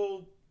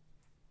painful,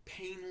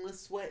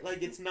 painless way.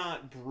 Like, it's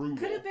not brutal.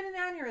 Could have been an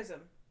aneurysm.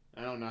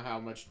 I don't know how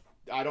much...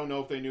 I don't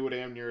know if they knew what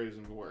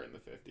aneurysms were in the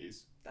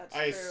 50s. That's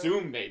true. I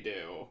assume they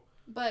do.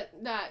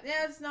 But not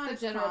it's not the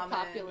as general common.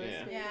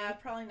 populace. Yeah,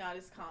 probably not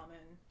as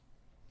common.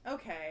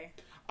 Okay.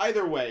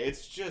 Either way,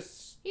 it's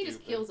just He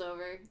just keels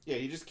over. Yeah,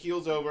 he just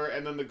keels over,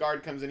 and then the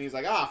guard comes in, he's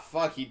like,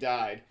 fuck, he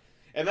died.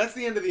 And that's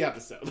the end of the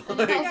episode. And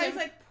the guy's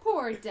like,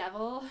 poor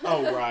devil.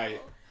 Oh,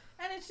 right.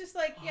 And it's just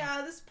like,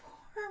 yeah, this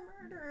poor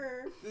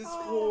murderer. This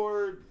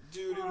poor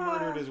dude who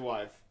murdered his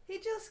wife. He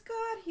just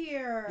got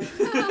here.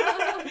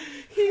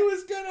 He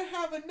was gonna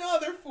have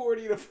another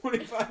 40 to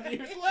 45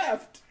 years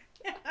left.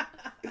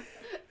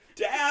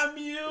 Damn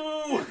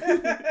you!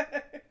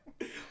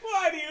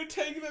 Why do you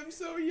take them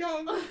so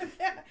young?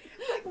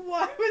 Like,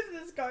 why was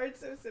this guard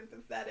so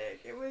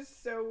sympathetic? It was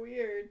so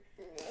weird.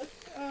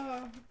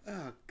 Oh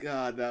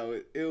God,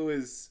 it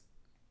was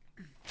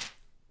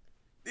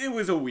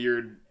a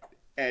weird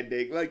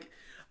ending. Like,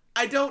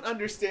 I don't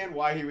understand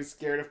why he was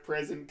scared of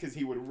prison, because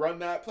he would run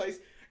that place.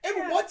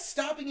 And what's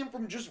stopping him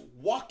from just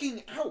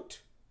walking out?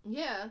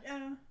 Yeah.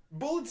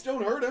 Bullets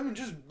don't hurt him, and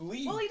just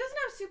leave. Well, he doesn't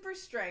have super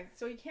strength,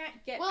 so he can't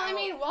get out. Well, I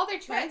mean, while they're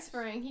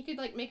transferring, he could,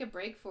 like, make a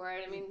break for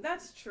it. I mean...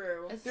 That's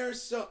true. There's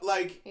so,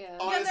 like,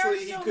 honestly, there are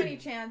so he many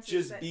could chances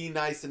just be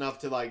nice enough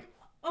to, like...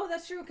 Oh,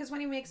 that's true, because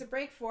when he makes a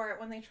break for it,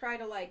 when they try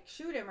to, like,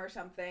 shoot him or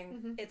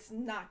something, it's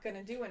not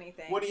gonna do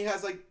anything. When he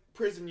has, like,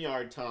 prison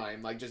yard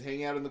time, like, just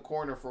hang out in the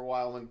corner for a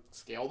while and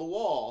scale the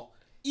wall,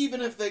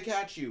 even if they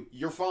catch you,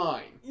 you're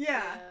fine.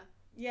 Yeah.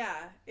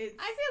 I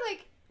feel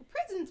like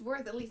prison's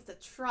worth at least a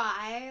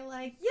try.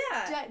 Like,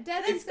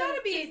 it's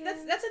gotta be.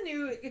 That's a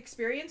new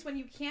experience when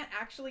you can't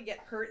actually get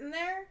hurt in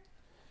there.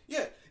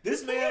 Yeah,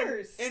 this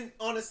man, and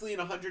honestly, in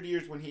 100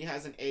 years, when he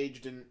hasn't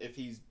aged, and if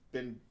he's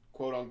been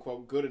quote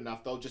unquote good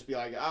enough, they'll just be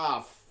like,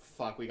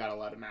 fuck, we gotta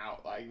let him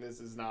out. Like, this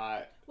is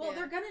not. Well,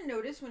 they're gonna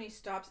notice when he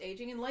stops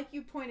aging, and like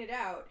you pointed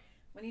out,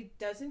 when he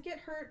doesn't get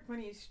hurt, when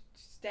he's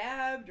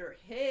stabbed or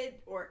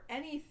hit or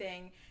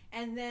anything,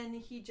 and then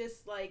he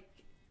just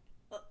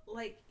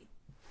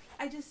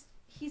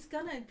he's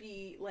gonna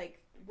be like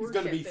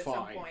worshipped at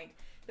some point.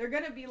 They're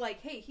gonna be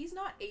like, hey, he's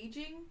not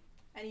aging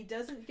and he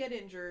doesn't get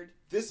injured.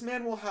 This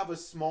man will have a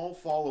small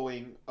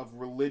following of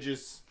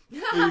religious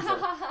favor.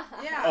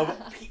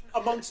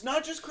 Amongst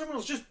not just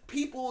criminals, just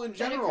people in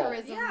general.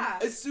 Yeah.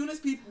 As soon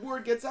as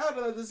word gets out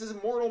that this is a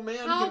mortal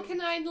man. How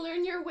can I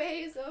learn your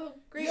ways? Oh,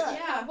 great.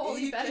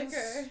 Holy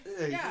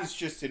Bedecker. He's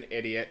just an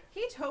idiot.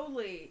 He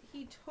totally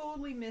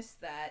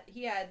missed that.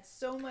 He had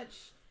so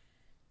much.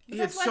 He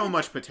had so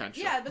much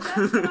potential. Yeah, but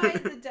that's why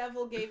the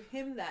devil gave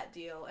him that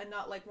deal and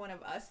not like one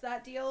of us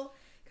that deal.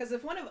 Because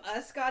if one of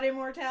us got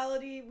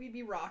immortality, we'd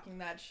be rocking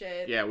that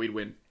shit. Yeah, we'd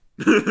win.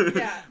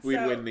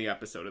 We'd win the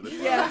episode of the we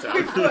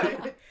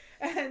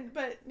would.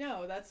 But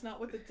no, that's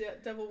not what the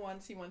devil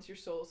wants. He wants your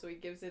soul, so he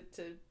gives it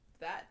to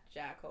that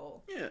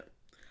jackhole. Yeah.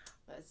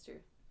 That's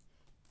true.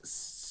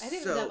 I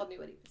think the devil knew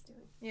what he was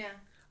doing. Yeah.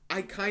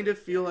 I kind of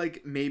feel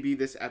like maybe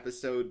this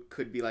episode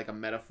could be like a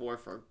metaphor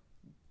for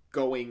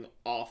going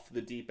off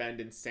the deep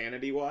end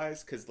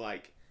insanity-wise, because,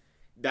 like,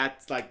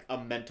 that's, like, a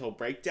mental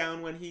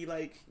breakdown when he,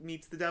 like,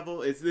 meets the devil.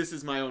 This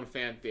is my own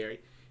fan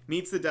theory.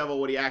 Meets the devil,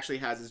 what he actually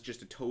has is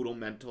just a total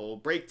mental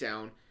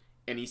breakdown,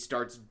 and he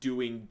starts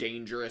doing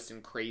dangerous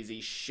and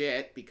crazy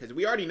shit, because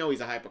we already know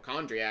he's a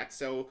hypochondriac,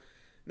 so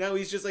now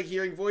he's just, like,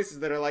 hearing voices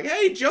that are like,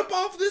 hey, jump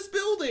off this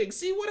building,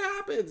 see what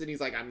happens, and he's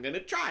like, I'm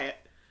gonna try it.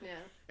 Yeah.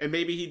 And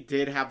maybe he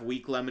did have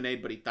weak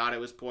lemonade, but he thought it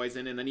was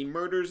poison, and then he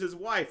murders his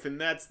wife, and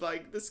that's,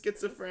 like, the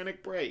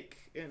schizophrenic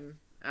break. And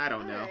I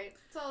don't know. Right.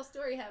 It's all a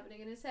story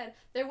happening in his head.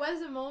 There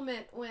was a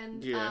moment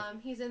when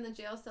he's in the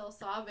jail cell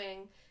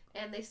sobbing,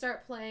 and they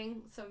start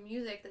playing some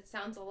music that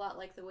sounds a lot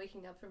like the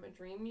Waking Up from a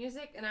Dream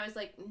music, and I was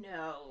like,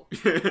 no.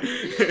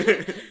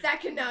 That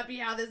cannot be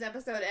how this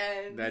episode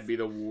ends. That'd be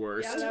the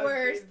worst. Yeah, the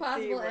worst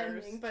possible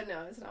ending, but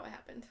no, it's not what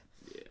happened.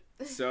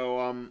 Yeah.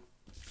 So,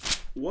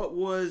 what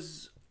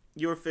was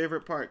your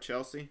favorite part,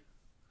 Chelsea?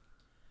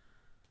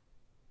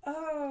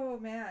 Oh,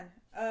 man.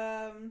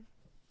 I'm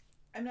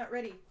not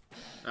ready.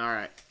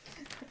 Alright.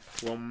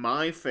 Well,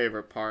 my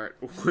favorite part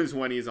was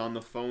when he's on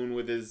the phone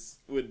with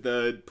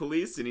the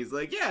police, and he's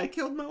like, yeah, I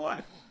killed my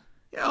wife.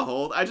 Yeah, I'll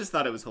hold. I just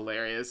thought it was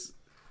hilarious.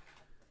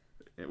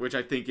 Which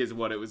I think is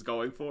what it was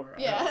going for.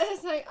 Yeah,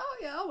 it's like, oh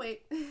yeah, I'll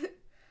wait.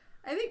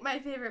 I think my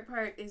favorite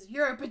part is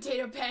you're a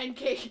potato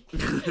pancake.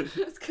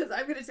 Just because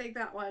I'm going to take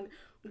that one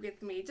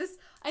with me.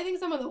 I think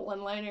some of the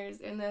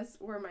one-liners in this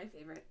were my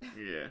favorite.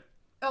 Yeah.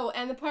 Oh,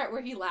 and the part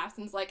where he laughs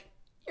and's like,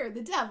 you're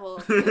the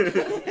devil. You're the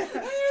devil.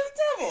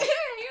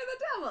 You're the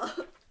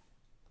devil.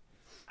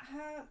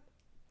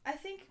 I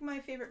think my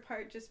favorite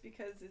part, just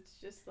because it's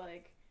just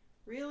like,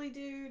 really,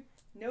 dude?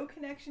 No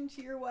connection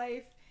to your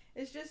wife.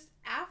 It's just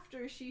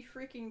after she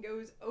freaking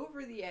goes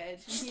over the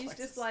edge, and he's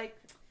just like,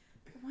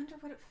 I wonder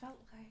what it felt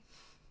like.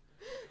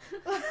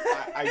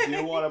 I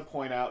do want to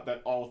point out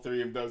that all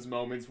three of those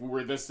moments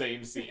were the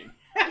same scene.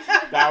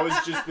 That was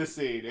just the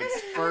scene.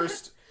 It's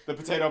first the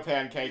potato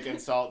pancake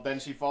insult, then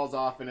she falls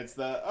off, and it's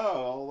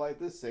I'll light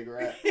this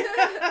cigarette.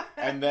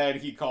 And then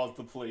he calls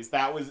the police.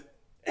 That was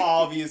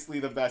obviously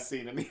the best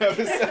scene in the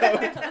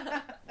episode.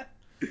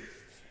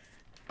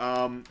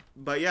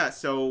 But yeah,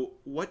 so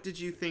what did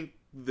you think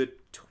the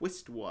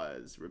twist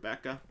was,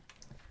 Rebecca?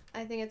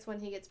 I think it's when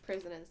he gets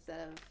prison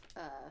instead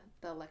of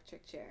the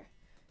electric chair.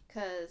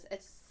 Because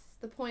it's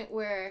the point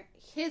where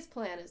his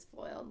plan is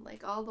foiled.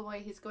 Like, all the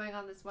way he's going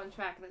on this one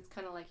track, and it's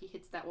kind of like he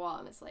hits that wall,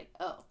 and it's like,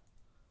 oh,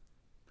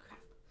 crap.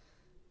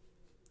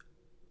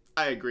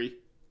 I agree.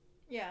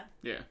 Yeah.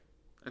 Yeah.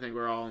 I think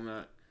we're all in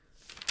that.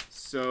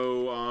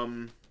 So,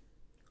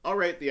 I'll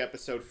rate the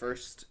episode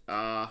first.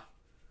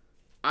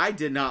 I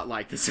did not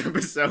like this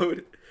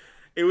episode.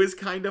 It was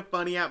kind of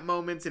funny at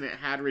moments, and it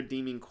had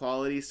redeeming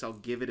qualities, so I'll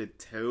give it a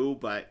 2,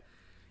 but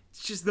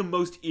it's just the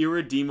most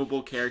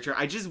irredeemable character.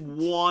 I just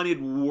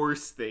wanted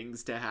worse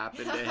things to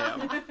happen to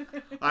him.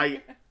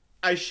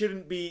 I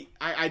shouldn't be...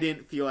 I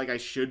didn't feel like I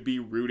should be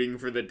rooting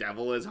for the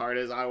devil as hard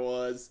as I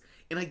was.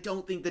 And I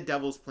don't think the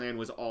devil's plan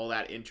was all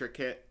that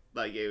intricate.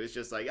 Like, it was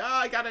just like, oh,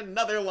 I got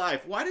another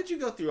life. Why did you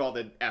go through all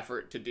the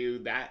effort to do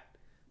that?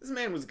 This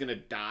man was gonna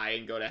die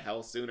and go to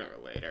hell sooner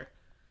or later.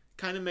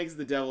 Kind of makes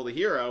the devil the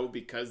hero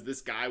because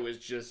this guy was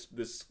just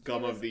the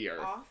scum of the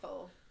earth.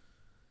 Awful.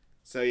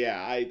 So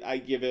yeah, I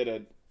give it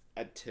a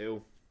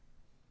 2.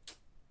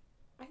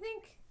 I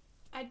think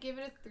I'd give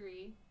it a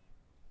 3.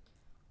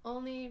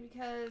 Only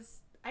because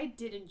I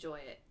did enjoy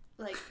it.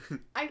 Like,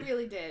 I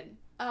really did.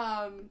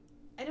 I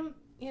don't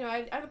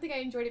think I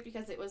enjoyed it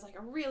because it was like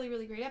a really,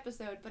 really great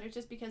episode, but it's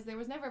just because there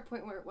was never a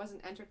point where it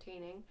wasn't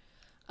entertaining.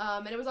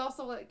 And it was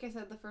also, like I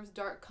said, the first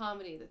dark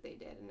comedy that they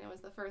did, and it was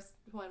the first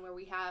one where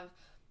we have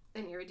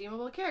an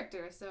irredeemable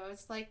character. So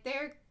it's like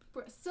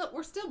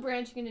we're still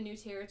branching into new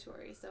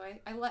territory. So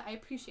I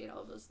appreciate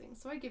all of those things.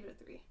 So I give it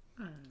a 3.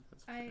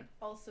 I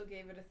also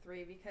gave it a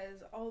 3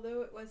 because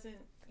although it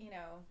wasn't,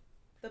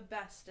 the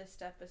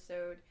bestest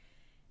episode,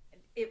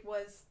 it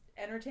was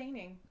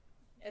entertaining.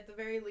 At the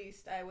very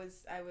least, I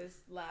was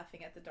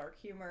laughing at the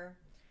dark humor,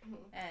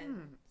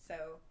 and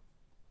so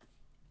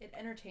it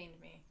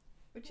entertained me.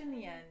 Which in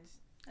the end,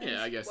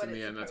 I guess in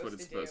the end that's what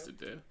it's supposed to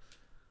do.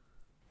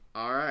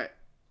 All right.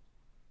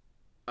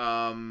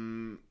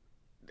 I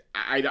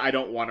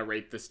don't want to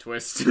rate this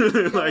twist. You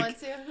don't want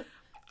to?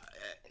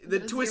 The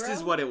twist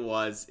is what it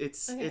was.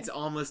 It's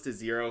almost a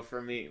 0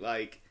 for me.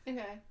 Like,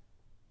 okay.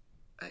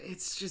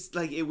 It's just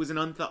like it was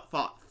an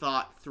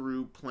thought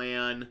through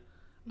plan.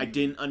 I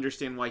didn't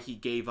understand why he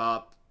gave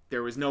up.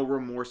 There was no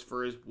remorse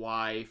for his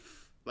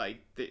wife.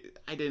 Like,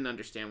 I didn't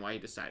understand why he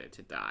decided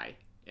to die,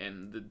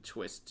 and the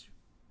twist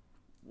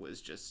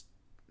was just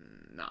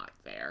not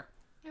there.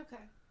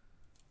 Okay.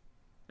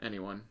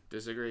 Anyone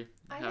disagree?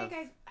 I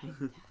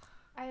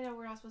know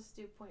we're not supposed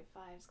to do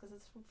 0.5s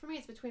because for me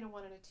it's between a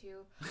 1 and a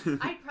 2.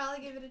 I'd probably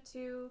give it a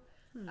 2.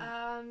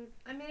 I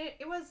mean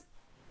it was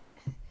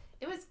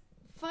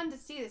fun to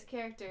see this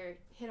character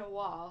hit a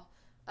wall.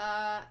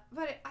 But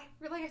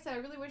like I said, I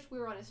really wish we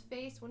were on his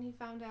face when he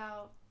found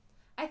out.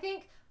 I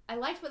think I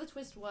liked what the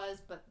twist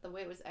was, but the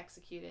way it was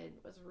executed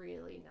was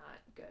really not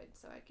good.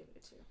 So I'd give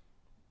it a 2.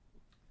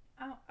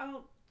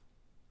 I'll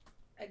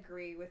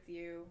agree with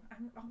you.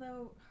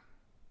 Although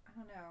I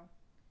don't know,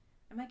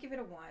 I might give it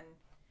a 1.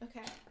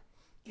 Okay.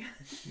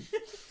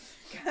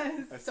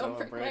 Because don't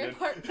break my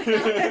heart.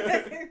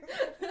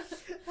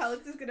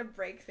 Alex is gonna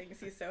break things.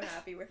 He's so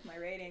happy with my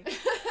rating.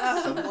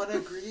 Someone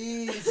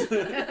agrees.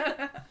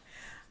 But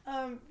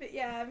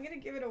yeah, I'm gonna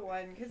give it a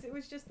 1 because it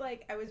was just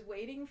like I was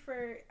waiting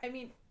for. I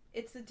mean,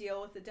 it's the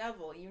deal with the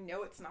devil. You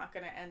know, it's not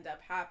gonna end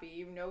up happy.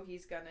 You know,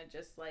 he's gonna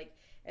just like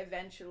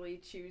eventually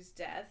choose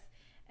death.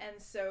 And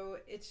so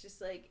it's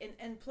just like,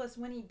 and plus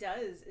when he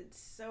does, it's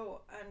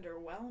so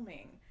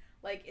underwhelming.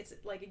 Like, it's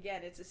like,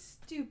 again, it's a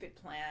stupid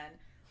plan.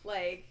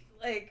 Like,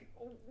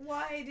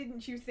 why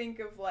didn't you think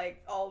of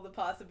like all the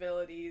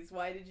possibilities?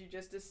 Why did you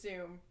just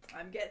assume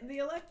I'm getting the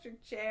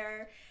electric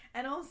chair?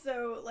 And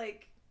also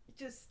like,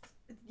 just,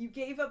 you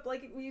gave up,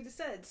 like we just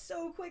said,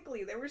 so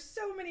quickly. There were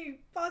so many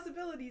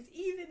possibilities,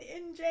 even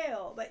in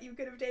jail, that you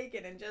could have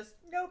taken, and just,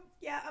 nope,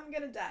 yeah, I'm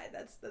gonna die.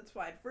 That's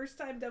fine. First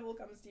time devil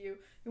comes to you,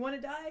 you want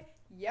to die?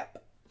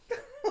 Yep.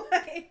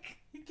 Like,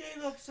 you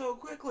gave up so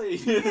quickly.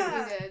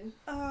 Yeah. You did.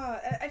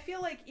 I feel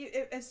like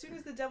as soon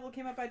as the devil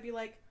came up, I'd be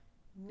like,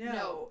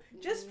 no.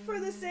 Just for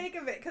the sake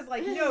of it, because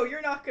like, no,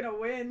 you're not gonna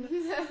win.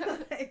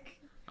 Like,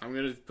 I'm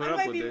gonna put I up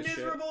might with be this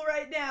miserable shit.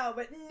 right now,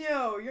 but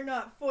no, you're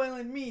not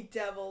foiling me,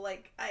 devil.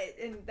 Like,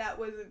 and that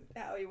wasn't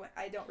how he went.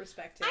 I don't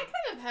respect him. I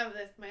kind of have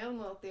my own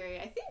little theory.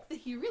 I think that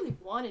he really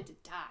wanted to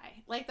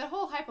die. Like, the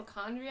whole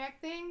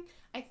hypochondriac thing,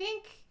 I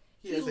think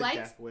He has a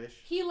death wish.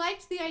 He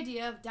liked the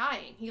idea of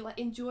dying. He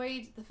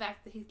enjoyed the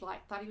fact that he thought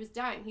he was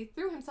dying. He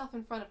threw himself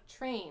in front of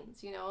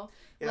trains, you know?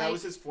 Yeah, like, that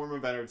was his form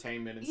of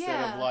entertainment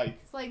instead of like...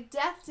 It's like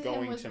death to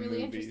him was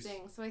really movies.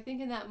 interesting. So I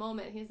think in that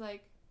moment, he's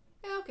like,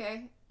 yeah,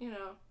 okay, you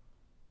know.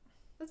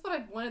 That's what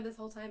I've wanted this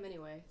whole time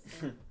anyway.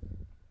 So.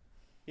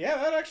 Yeah,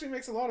 that actually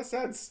makes a lot of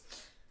sense.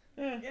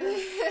 Yeah.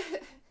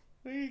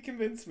 You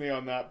convinced me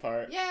on that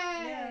part. Yay!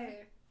 Yeah.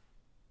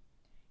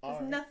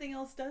 Because Right. nothing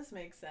else does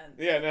make sense.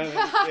 Yeah,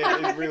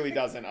 no, it really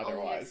doesn't Only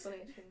otherwise.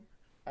 explanation.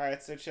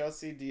 Alright, so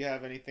Chelsea, do you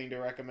have anything to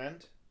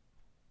recommend?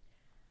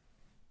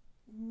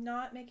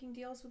 Not making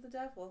deals with the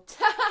devil.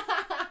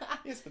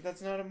 Yes, but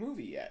that's not a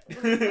movie yet.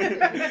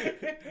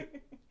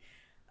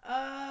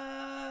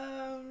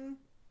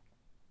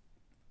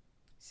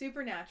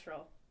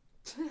 Supernatural.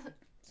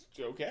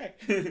 Okay.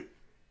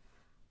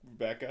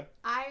 Rebecca?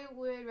 I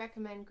would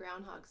recommend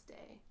Groundhog's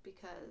Day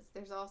because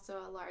there's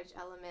also a large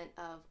element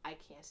of I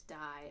can't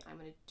die. I'm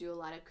going to do a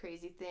lot of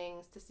crazy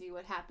things to see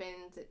what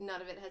happens.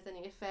 None of it has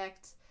any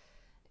effect.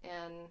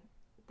 And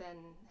then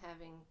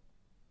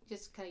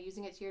just kind of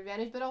using it to your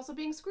advantage, but also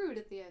being screwed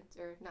at the end.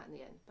 Or not in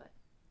the end, but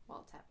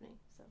while it's happening.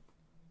 So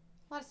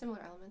a lot of similar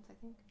elements, I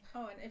think.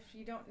 Oh, and if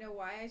you don't know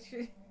why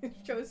I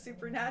chose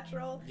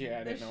Supernatural,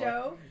 the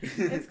show,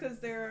 it's because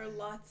there are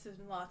lots and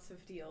lots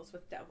of deals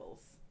with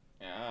devils.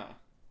 Yeah.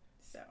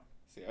 So.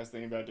 See, I was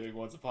thinking about doing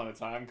Once Upon a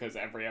Time because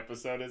every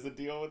episode is a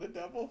deal with a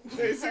devil,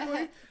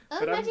 basically.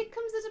 Magic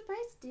comes at a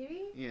price,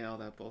 dearie. Yeah, all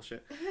that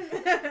bullshit.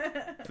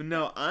 But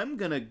no, I'm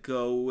gonna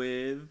go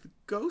with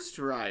Ghost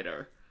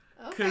Rider.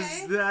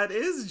 Because that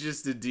is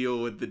just a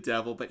deal with the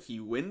devil, but he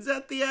wins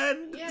at the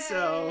end. Yay.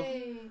 So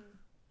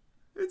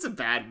it's a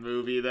bad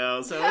movie,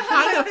 though, so it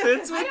kind of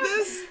fits with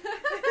this.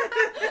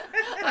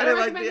 I don't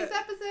recommend this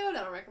episode.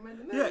 I don't recommend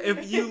the movie. Yeah,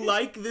 if you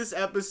like this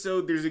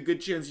episode, there's a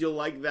good chance you'll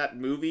like that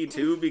movie,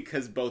 too,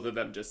 because both of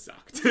them just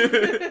sucked.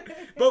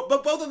 but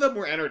both of them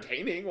were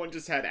entertaining. One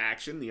just had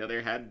action. The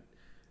other had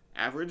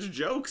average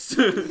jokes.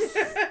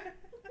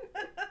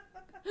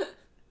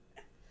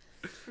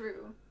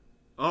 True.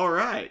 All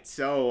right,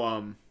 so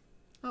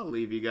I'll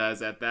leave you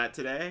guys at that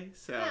today.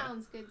 So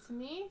sounds good to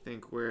me. I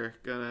think we're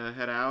gonna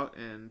head out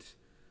and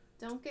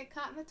don't get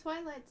caught in the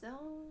Twilight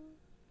Zone.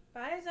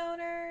 Bye,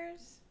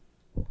 zoners.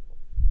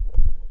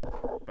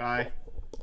 Bye.